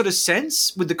made sort of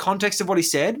sense with the context of what he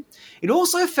said, it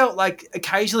also felt like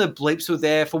occasionally the bleeps were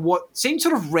there for what seemed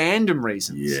sort of random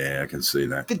reasons. Yeah, I can see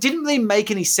that. That didn't really make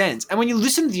any sense. And when you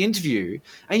listen to the interview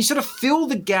and you sort of fill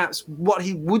the gaps, what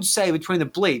he would say between the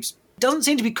bleeps, doesn't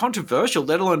seem to be controversial,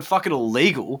 let alone fucking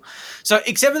illegal. So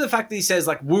except for the fact that he says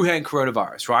Wuhan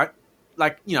coronavirus, right?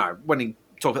 When he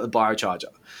talked about the biocharger.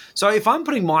 So if I'm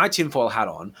putting my tinfoil hat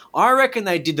on, I reckon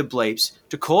they did the bleeps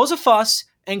to cause a fuss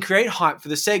and create hype for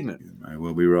the segment. You may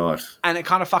well be right. And it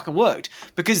kind of fucking worked.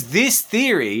 Because this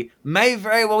theory may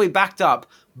very well be backed up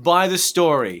by the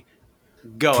story.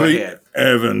 Go ahead.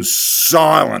 Evans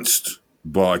silenced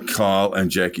by Kyle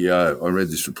and Jackie O. I read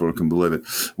this report, I couldn't believe it,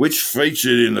 which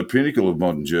featured in the pinnacle of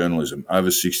modern journalism,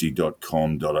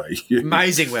 over60.com.au.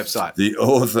 Amazing website. The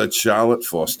author, Charlotte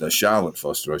Foster,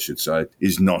 I should say,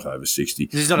 is not over 60.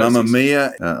 She's not Mamma over 60.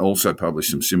 Mia also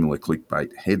published some similar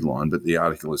clickbait headline, but the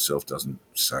article itself doesn't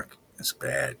suck. It's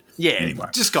bad. Yeah, anyway.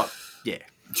 Yeah.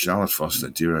 Charlotte Foster,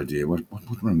 dear oh dear, what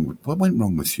went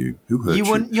wrong with you? Who hurt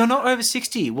you? You're not over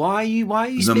 60. Why are you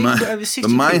speaking to over 60 The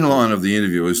main people? line of the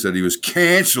interview is that he was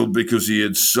cancelled because he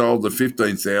had sold the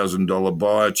 $15,000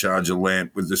 biocharger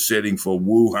lamp with the setting for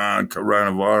Wuhan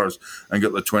coronavirus and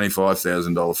got the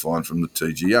 $25,000 fine from the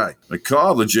TGA. Now,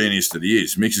 Kyle, the genius that he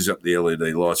is, mixes up the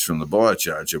LED lights from the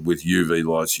biocharger with UV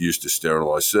lights used to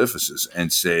sterilise surfaces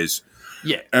and says...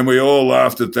 Yeah. And we all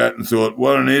laughed at that and thought,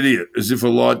 what an idiot, as if a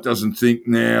light doesn't think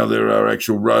now there are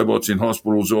actual robots in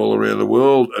hospitals all around the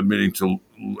world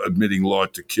admitting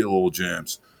light to kill all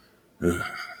germs.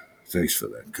 Thanks for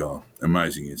that, Kyle.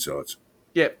 Amazing insights.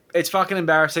 Yep, it's fucking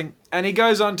embarrassing. And he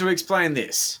goes on to explain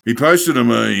this. He posted a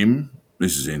meme.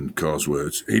 This is in Kyle's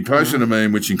words. He posted a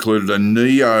meme which included a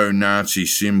neo-Nazi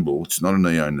symbol. It's not a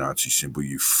neo-Nazi symbol,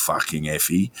 you fucking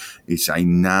effie. It's a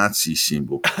Nazi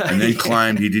symbol. And then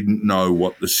claimed he didn't know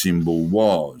what the symbol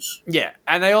was. Yeah,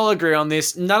 and they all agree on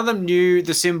this. None of them knew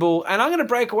the symbol. And I'm going to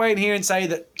break away in here and say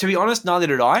that, to be honest, neither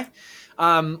did I.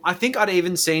 I think I'd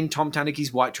even seen Tom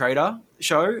Tanuki's White Trader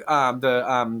show,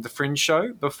 the Fringe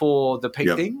show, before the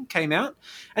Pete thing came out.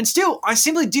 And still, I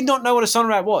simply did not know what a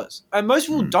sonorite was. And most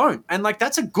people don't. And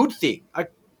that's a good thing.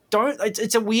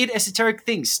 It's a weird esoteric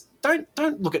thing.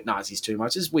 Don't look at Nazis too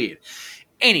much. It's weird.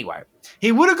 Anyway,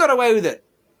 he would have got away with it.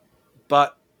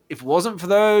 But if it wasn't for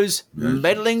those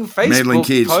meddling Facebook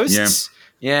kids, posts...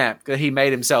 Yeah, he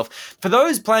made himself. For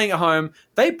those playing at home,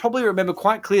 they probably remember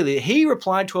quite clearly that he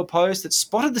replied to a post that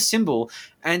spotted the symbol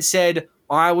and said,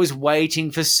 I was waiting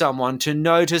for someone to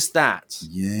notice that.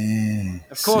 Yeah.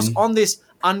 Of course, see? on this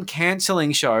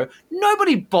uncancelling show,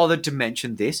 nobody bothered to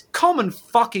mention this. Common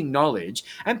fucking knowledge.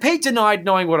 And Pete denied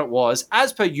knowing what it was,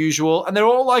 as per usual, and they're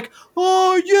all like,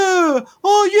 oh yeah,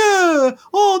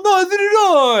 oh neither did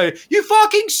I. You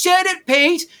fucking said it,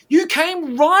 Pete. You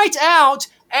came right out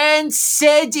and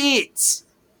said it.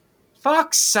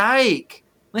 Fuck's sake.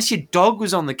 Unless your dog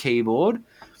was on the keyboard.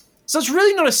 So it's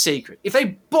really not a secret. If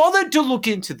they bothered to look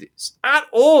into this at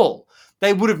all,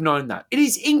 they would have known that. It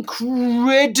is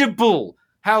incredible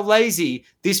how lazy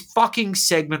this fucking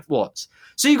segment was.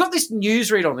 So you've got this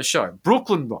newsreader on the show,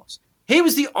 Brooklyn Ross. He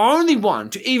was the only one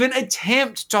to even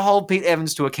attempt to hold Pete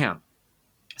Evans to account.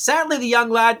 Sadly, the young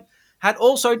lad had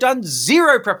also done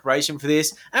zero preparation for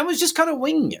this and was just kind of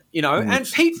winging it, you know, and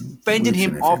Pete fended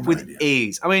him off with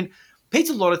ease. I mean, Pete's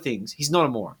a lot of things. He's not a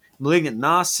moron. Malignant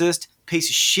narcissist, piece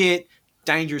of shit,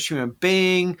 dangerous human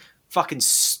being, fucking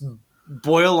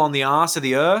boil on the arse of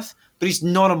the earth, but he's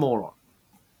not a moron.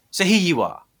 So here you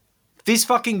are. This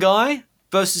fucking guy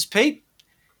versus Pete,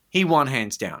 he won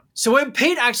hands down. So when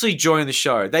Pete actually joined the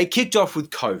show, they kicked off with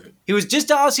COVID. He was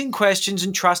just asking questions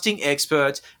and trusting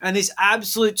experts and this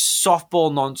absolute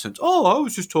softball nonsense. Oh, I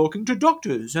was just talking to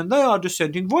doctors and they are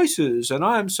dissenting voices and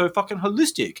I am so fucking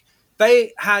holistic.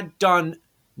 They had done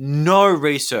no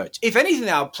research. If anything,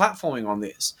 they were platforming on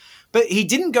this. But he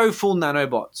didn't go full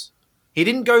nanobots. He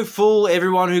didn't go full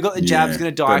everyone who got the jab's going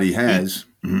to die. But he has.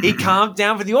 He calmed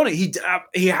down for the audience.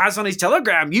 He has on his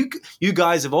Telegram. You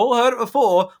guys have all heard it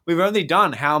before. We've only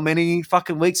done how many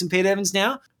fucking weeks in Pete Evans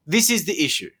now? This is the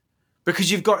issue.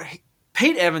 Because you've got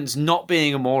Pete Evans not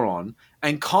being a moron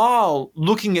and Kyle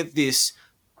looking at this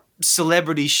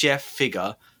celebrity chef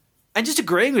figure and just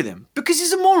agreeing with him because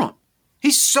he's a moron.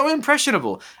 He's so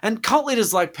impressionable. And cult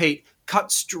leaders like Pete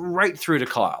cut straight through to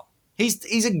Kyle.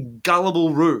 He's a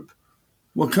gullible rube.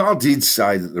 Well, Kyle did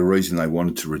say that the reason they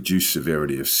wanted to reduce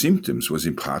severity of symptoms was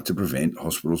in part to prevent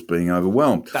hospitals being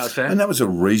overwhelmed. That was fair. And that was a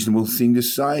reasonable thing to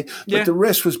say. But Yeah. the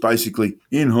rest was basically,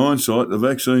 in hindsight, the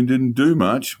vaccine didn't do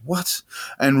much. What?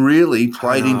 And really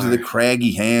played into the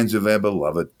craggy hands of our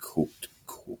beloved cooked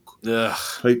cook. Ugh.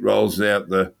 Pete rolls out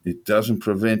it doesn't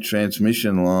prevent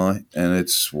transmission lie, and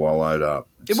it's swallowed up.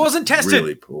 It wasn't tested.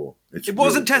 Really poor. It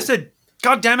wasn't tested.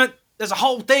 God damn it. There's a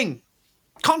whole thing.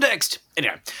 Context.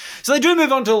 Anyway, so they do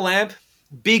move on to the lamp.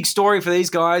 Big story for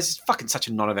these guys. It's fucking such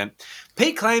a non-event.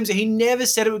 Pete claims that he never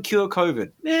said it would cure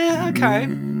COVID. Yeah, okay.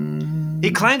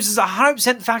 He claims it's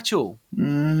 100% factual.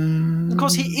 Of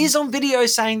course, he is on video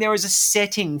saying there is a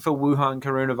setting for Wuhan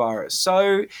coronavirus.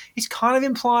 So he's kind of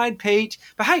implied, Pete.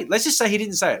 But hey, let's just say he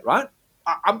didn't say it, right?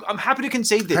 I'm happy to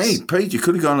concede this. Hey, Pete, you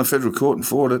could have gone to federal court and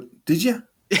fought it. Did you?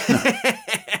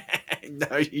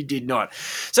 No, he did not.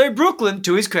 So Brooklyn,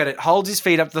 to his credit, holds his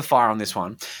feet up to the fire on this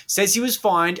one. Says he was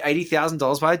fined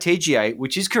 $80,000 by the TGA,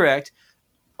 which is correct,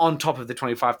 on top of the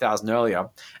 $25,000 earlier.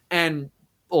 And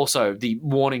also the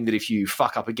warning that if you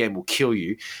fuck up again, we'll kill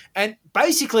you. And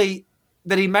basically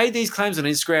that he made these claims on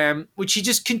Instagram, which he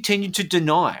just continued to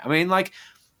deny. I mean, like,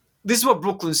 this is what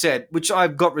Brooklyn said, which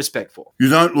I've got respect for. You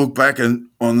don't look back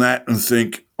on that and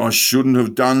think, I shouldn't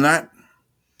have done that?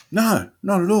 No,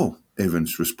 not at all.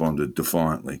 Evans responded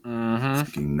defiantly.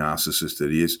 Fucking narcissist that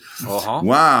he is. Uh-huh.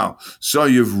 Wow. So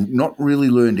you've not really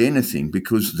learned anything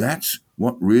because that's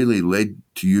what really led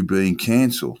to you being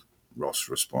cancelled, Ross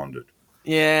responded.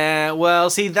 Yeah, well,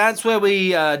 see, that's where we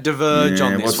diverge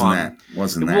on this one.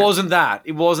 It wasn't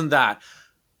that.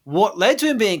 What led to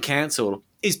him being cancelled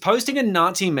is posting a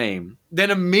Nazi meme,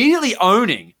 then immediately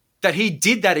owning that he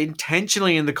did that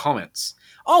intentionally in the comments.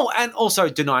 Oh, and also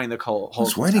denying the whole. I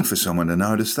was waiting for someone to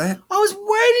notice that. I was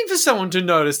waiting for someone to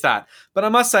notice that. But I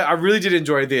must say, I really did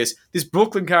enjoy this. This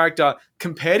Brooklyn character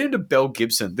compared him to Belle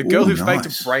Gibson, the girl who faked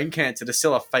a brain cancer to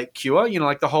sell a fake cure. You know,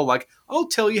 like the whole, like, I'll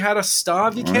tell you how to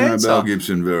starve your cancer. I know Belle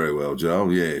Gibson very well,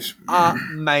 Joel, yes.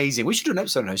 Amazing. We should do an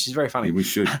episode on her. She's very funny. Yeah, we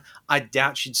should. I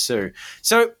doubt she'd sue.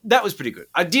 So that was pretty good.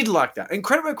 I did like that. And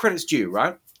credit where credit's due,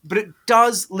 right? But it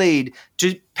does lead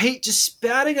to Pete just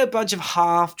spouting a bunch of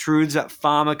half-truths about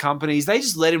pharma companies. They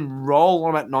just let him roll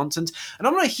on about nonsense. And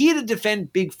I'm not here to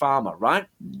defend Big Pharma, right?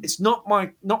 It's not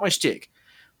my shtick.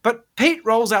 But Pete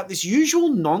rolls out this usual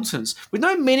nonsense with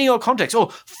no meaning or context. Oh,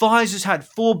 Pfizer's had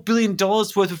 $4 billion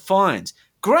worth of fines.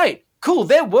 Great, cool,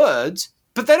 they're words,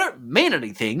 but they don't mean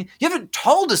anything. You haven't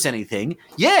told us anything.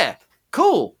 Yeah,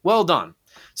 cool, well done.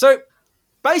 So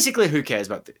basically, who cares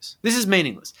about this? This is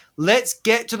meaningless. Let's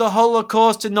get to the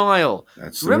Holocaust denial.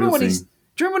 That's remember the when thing. do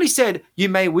you remember when he said, you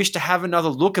may wish to have another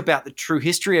look about the true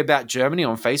history about Germany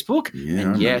on Facebook? Yeah, I and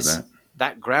remember yes,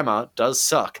 that grammar does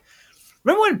suck.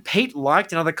 Remember when Pete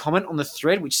liked another comment on the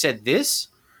thread which said this?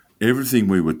 everything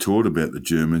we were taught about the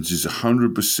Germans is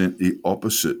 100% the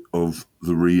opposite of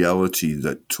the reality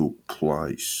that took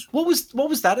place. What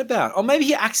was that about? Or maybe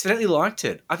he accidentally liked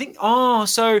it. I think.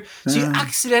 So you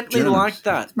accidentally Germans. liked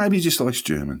that. Maybe he just likes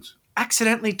Germans.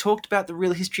 Accidentally talked about the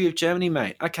real history of Germany,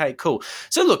 mate. Okay, cool.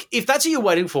 So look, if that's what you're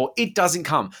waiting for, it doesn't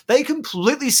come. They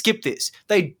completely skip this.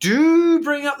 They do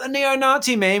bring up the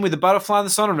neo-Nazi meme with the butterfly and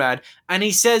the Sonnenrad, and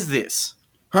he says this.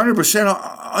 100%.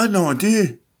 I had no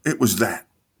idea it was that.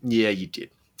 Yeah, you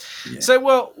did. Yeah. So,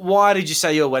 well, why did you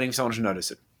say you were waiting for someone to notice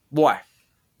it? Why?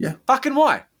 Yeah. Fucking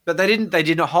why? But they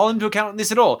didn't hold him to account on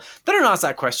this at all. They don't ask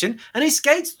that question, and he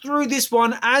skates through this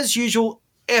one as usual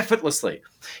effortlessly.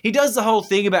 He does the whole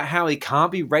thing about how he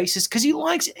can't be racist because he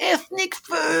likes ethnic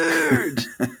food.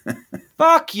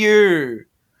 Fuck you.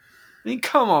 I mean,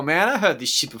 come on, man. I heard this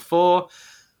shit before.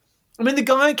 I mean, the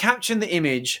guy captioned the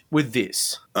image with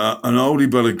this. An oldie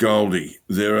but a goldie.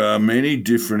 There are many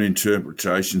different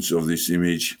interpretations of this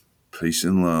image. Peace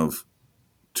and love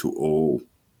to all,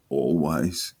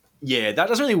 always. Yeah, that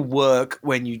doesn't really work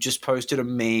when you just posted a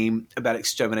meme about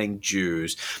exterminating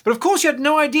Jews. But of course you had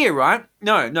no idea, right?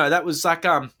 No, that was like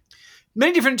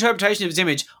many different interpretations of his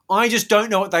image. I just don't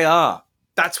know what they are.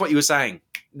 That's what you were saying.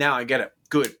 Now I get it.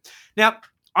 Good. Now,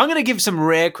 I'm going to give some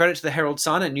rare credit to the Herald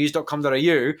Sun and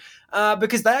news.com.au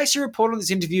because they actually reported on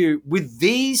this interview with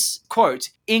these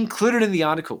quotes included in the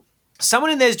article.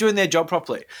 Someone in there is doing their job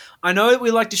properly. I know that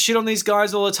we like to shit on these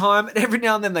guys all the time, and every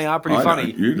now and then they are pretty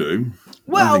funny. You do.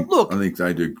 Well, I think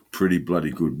they do pretty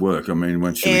bloody good work. I mean,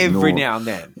 once you every now and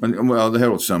then. Well, the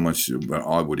Herald Sun,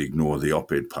 I would ignore the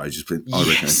op-ed pages, but I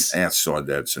reckon outside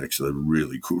that, it's actually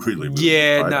really good, really good.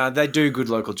 Yeah, no, they do good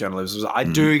local journalism. I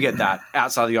do get that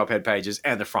outside the op-ed pages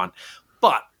and the front.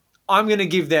 But I'm going to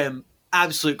give them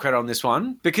absolute credit on this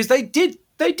one because they did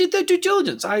their due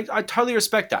diligence. I totally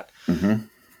respect that. Mm-hmm.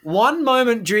 One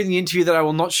moment during the interview that I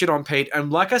will not shit on Pete,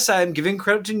 and like I say, I'm giving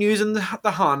credit to News and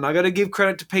the Hun, I got to give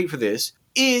credit to Pete for this,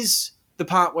 is the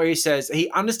part where he says he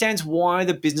understands why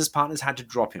the business partners had to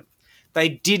drop him. They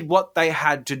did what they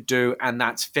had to do, and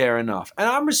that's fair enough. And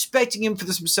I'm respecting him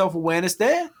for some self-awareness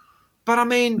there. But I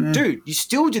mean, dude, you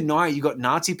still deny you got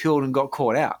Nazi-pilled and got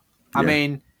caught out. I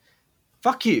mean,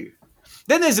 fuck you.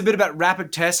 Then there's a bit about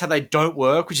rapid tests, how they don't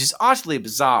work, which is utterly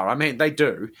bizarre. I mean, they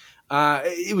do.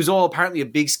 It was all apparently a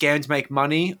big scam to make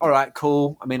money. All right,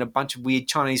 cool. I mean, a bunch of weird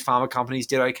Chinese pharma companies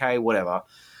did okay, whatever.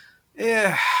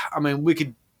 Yeah, I mean, we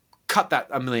could cut that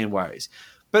a million ways.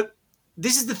 But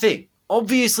this is the thing.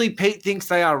 Obviously, Pete thinks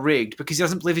they are rigged because he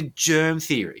doesn't believe in germ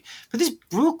theory. But this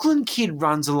Brooklyn kid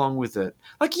runs along with it.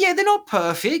 Like, yeah, they're not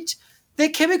perfect. They're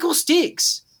chemical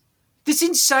sticks. It's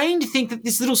insane to think that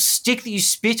this little stick that you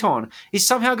spit on is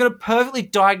somehow going to perfectly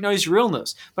diagnose your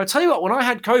illness. But I tell you what, when I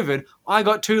had COVID, I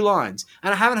got 2 lines,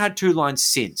 and I haven't had 2 lines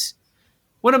since.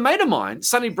 When a mate of mine,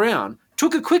 Sonny Brown,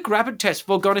 took a quick rapid test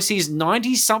before going to see his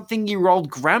 90-something-year-old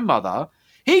grandmother,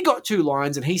 he got 2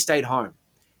 lines and he stayed home.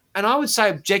 And I would say,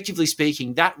 objectively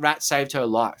speaking, that rat saved her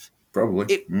life.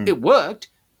 Probably. It worked.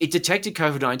 It detected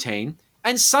COVID-19,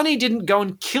 and Sonny didn't go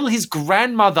and kill his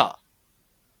grandmother.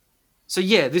 So,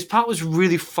 yeah, this part was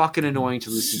really fucking annoying to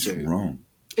listen to. Wrong.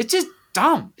 It's just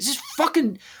dumb. It's just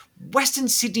fucking Western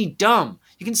Sydney dumb.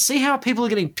 You can see how people are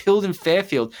getting pilled in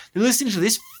Fairfield. They're listening to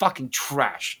this fucking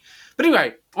trash. But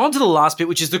anyway, on to the last bit,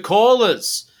 which is the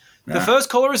callers. The first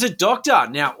caller is a doctor.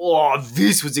 Now,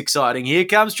 this was exciting. Here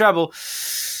comes trouble.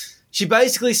 She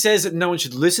basically says that no one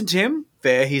should listen to him.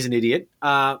 Fair, he's an idiot.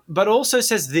 But also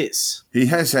says this. He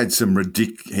has said some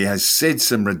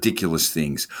ridiculous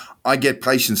things. I get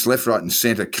patients left, right and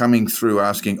centre coming through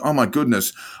asking, oh my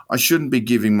goodness, I shouldn't be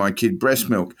giving my kid breast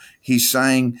milk. He's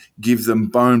saying give them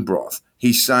bone broth.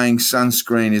 He's saying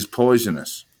sunscreen is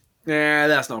poisonous. Yeah,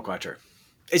 that's not quite true.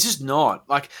 It's just not.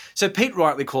 So Pete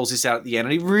rightly calls this out at the end,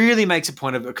 and he really makes a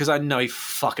point of it because I know he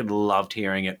fucking loved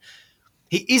hearing it.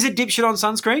 He is a dipshit on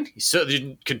sunscreen. He certainly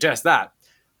didn't contest that.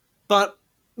 But,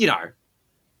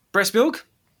 breast milk?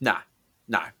 No,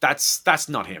 that's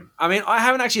not him. I mean, I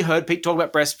haven't actually heard Pete talk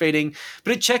about breastfeeding,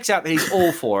 but it checks out that he's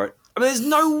all for it. I mean, there's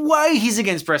no way he's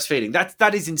against breastfeeding.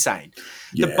 That is insane.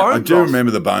 Yeah, I do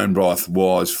remember the bone broth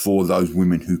was for those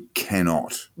women who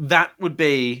cannot. That would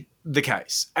be the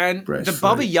case. And the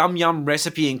Bubba Yum Yum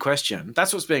recipe in question,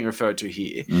 that's what's being referred to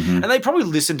here. Mm-hmm. And they probably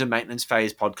listened to Maintenance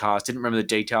Phase podcast, didn't remember the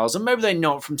details, or maybe they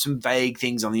know it from some vague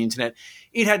things on the internet.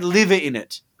 It had liver in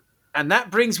it. And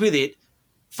that brings with it,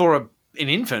 for an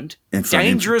infant,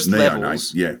 dangerous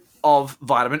levels of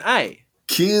vitamin A.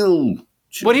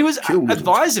 When he was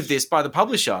advised of this by the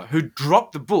publisher who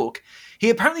dropped the book, he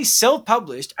apparently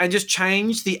self-published and just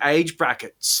changed the age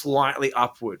bracket slightly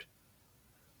upward.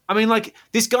 I mean,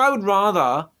 this guy would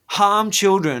rather harm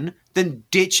children then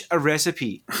ditch a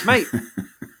recipe. Mate,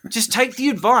 just take the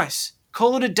advice.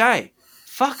 Call it a day.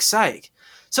 Fuck's sake.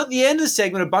 So at the end of the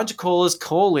segment, a bunch of callers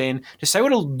call in to say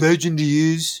what a legend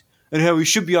he is and how he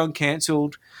should be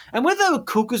uncancelled. And whether they were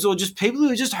cookers or just people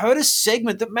who just heard a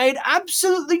segment that made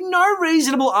absolutely no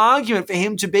reasonable argument for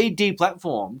him to be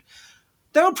deplatformed,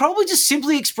 they were probably just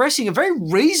simply expressing a very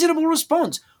reasonable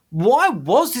response. Why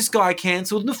was this guy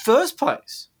cancelled in the first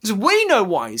place? Because we know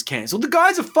why he's cancelled. The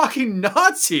guy's a fucking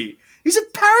Nazi. He's a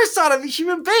parasite of a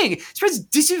human being. He spreads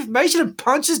disinformation and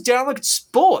punches down like it's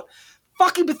sport.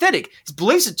 Fucking pathetic. His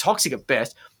beliefs are toxic at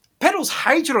best. Peddles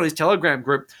hatred on his Telegram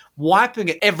group, wiping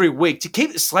it every week to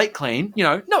keep the slate clean. You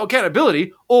know, no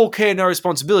accountability, all care, no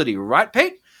responsibility, right,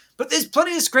 Pete? But there's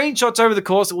plenty of screenshots over the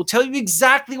course that will tell you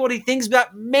exactly what he thinks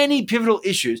about many pivotal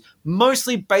issues,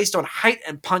 mostly based on hate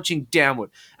and punching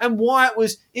downward, and why it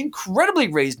was incredibly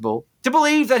reasonable to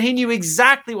believe that he knew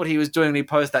exactly what he was doing when he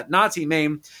posted that Nazi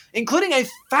meme, including a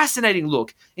fascinating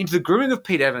look into the grooming of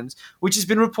Pete Evans, which has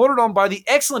been reported on by the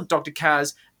excellent Dr.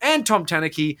 Kaz and Tom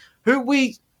Tanuki, who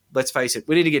let's face it,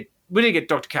 we need to get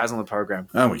Dr. Kaz on the program.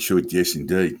 Oh, we should, yes,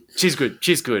 indeed. She's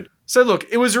good. So look,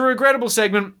 it was a regrettable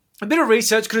segment. A bit of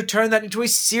research could have turned that into a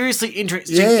seriously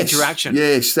interesting interaction.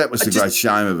 Yes, that was the great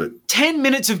shame of it. 10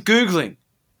 minutes of Googling.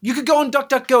 You could go on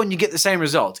DuckDuckGo and you get the same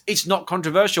result. It's not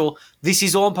controversial. This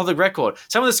is all on public record.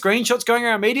 Some of the screenshots going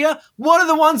around media, one of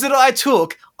the ones that I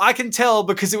took, I can tell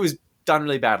because it was done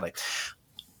really badly.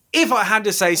 If I had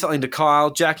to say something to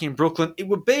Kyle, Jackie and Brooklyn, it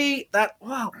would be that,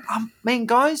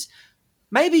 guys,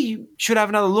 maybe you should have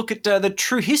another look at the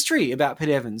true history about Pete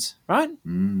Evans, right?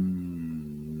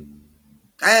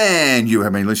 And you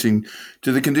have been listening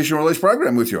to the Conditional Release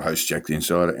program with your hosts, Jack the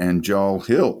Insider and Joel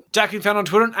Hill. Jack, you found on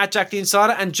Twitter at Jack the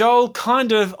Insider, and Joel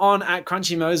kind of on at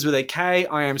Crunchy Mose with a K.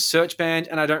 I am search banned,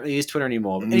 and I don't really use Twitter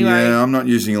anymore. But anyway, yeah, I'm not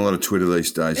using a lot of Twitter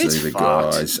these days either,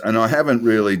 guys. And I haven't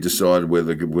really decided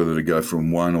whether to go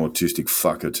from one autistic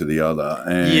fucker to the other.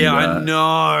 And, yeah, I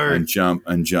know. And jump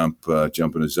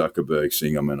into Zuckerberg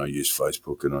thing. I mean, I use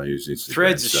Facebook and I use Instagram.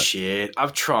 Threads are shit.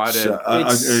 I've tried it.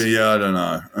 I don't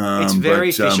know. It's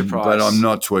very Fisher Price. But I'm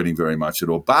not tweeting very much at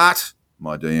all. But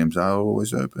my DMs are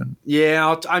always open.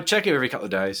 Yeah, I check it every couple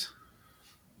of days.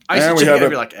 I used to check it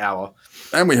every hour.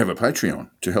 And we have a Patreon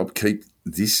to help keep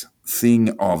this thing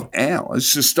of ours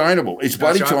sustainable. It's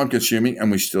bloody time consuming and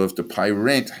we still have to pay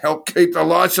rent. Help keep the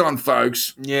lights on,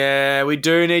 folks. Yeah, we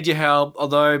do need your help,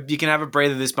 although you can have a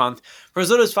breather this month. For as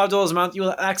little as $5 a month, you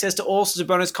will have access to all sorts of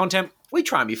bonus content. We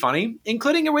try and be funny,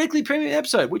 including a weekly premium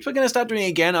episode, which we're going to start doing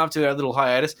again after our little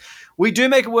hiatus. We do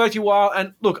make it worth your while,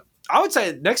 and look, I would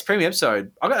say next premium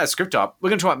episode, I've got that script up. We're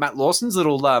going to talk about Matt Lawson's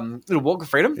little walk of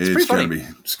freedom. It's pretty funny.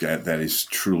 That is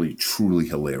truly, truly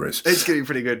hilarious. It's getting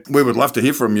pretty good. We would love to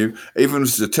hear from you, even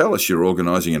to tell us you're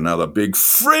organising another big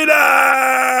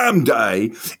Freedom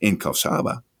Day in Coffs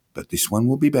Harbour. But this one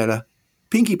will be better.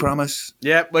 Pinky promise.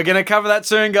 Yeah, we're going to cover that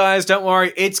soon, guys. Don't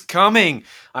worry. It's coming.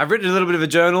 I've written a little bit of a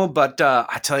journal, but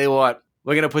I tell you what,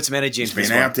 we're going to put some energy into this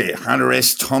one. It's been out there, Hunter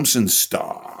S. Thompson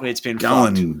style. It's been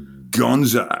going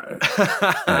gonzo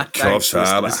at Coffs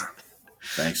Harbour.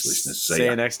 Thanks, listeners. See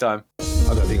you next time.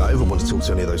 I don't think I ever want to talk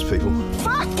to any of those people.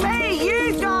 Fuck me,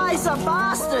 you guys are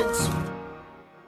bastards.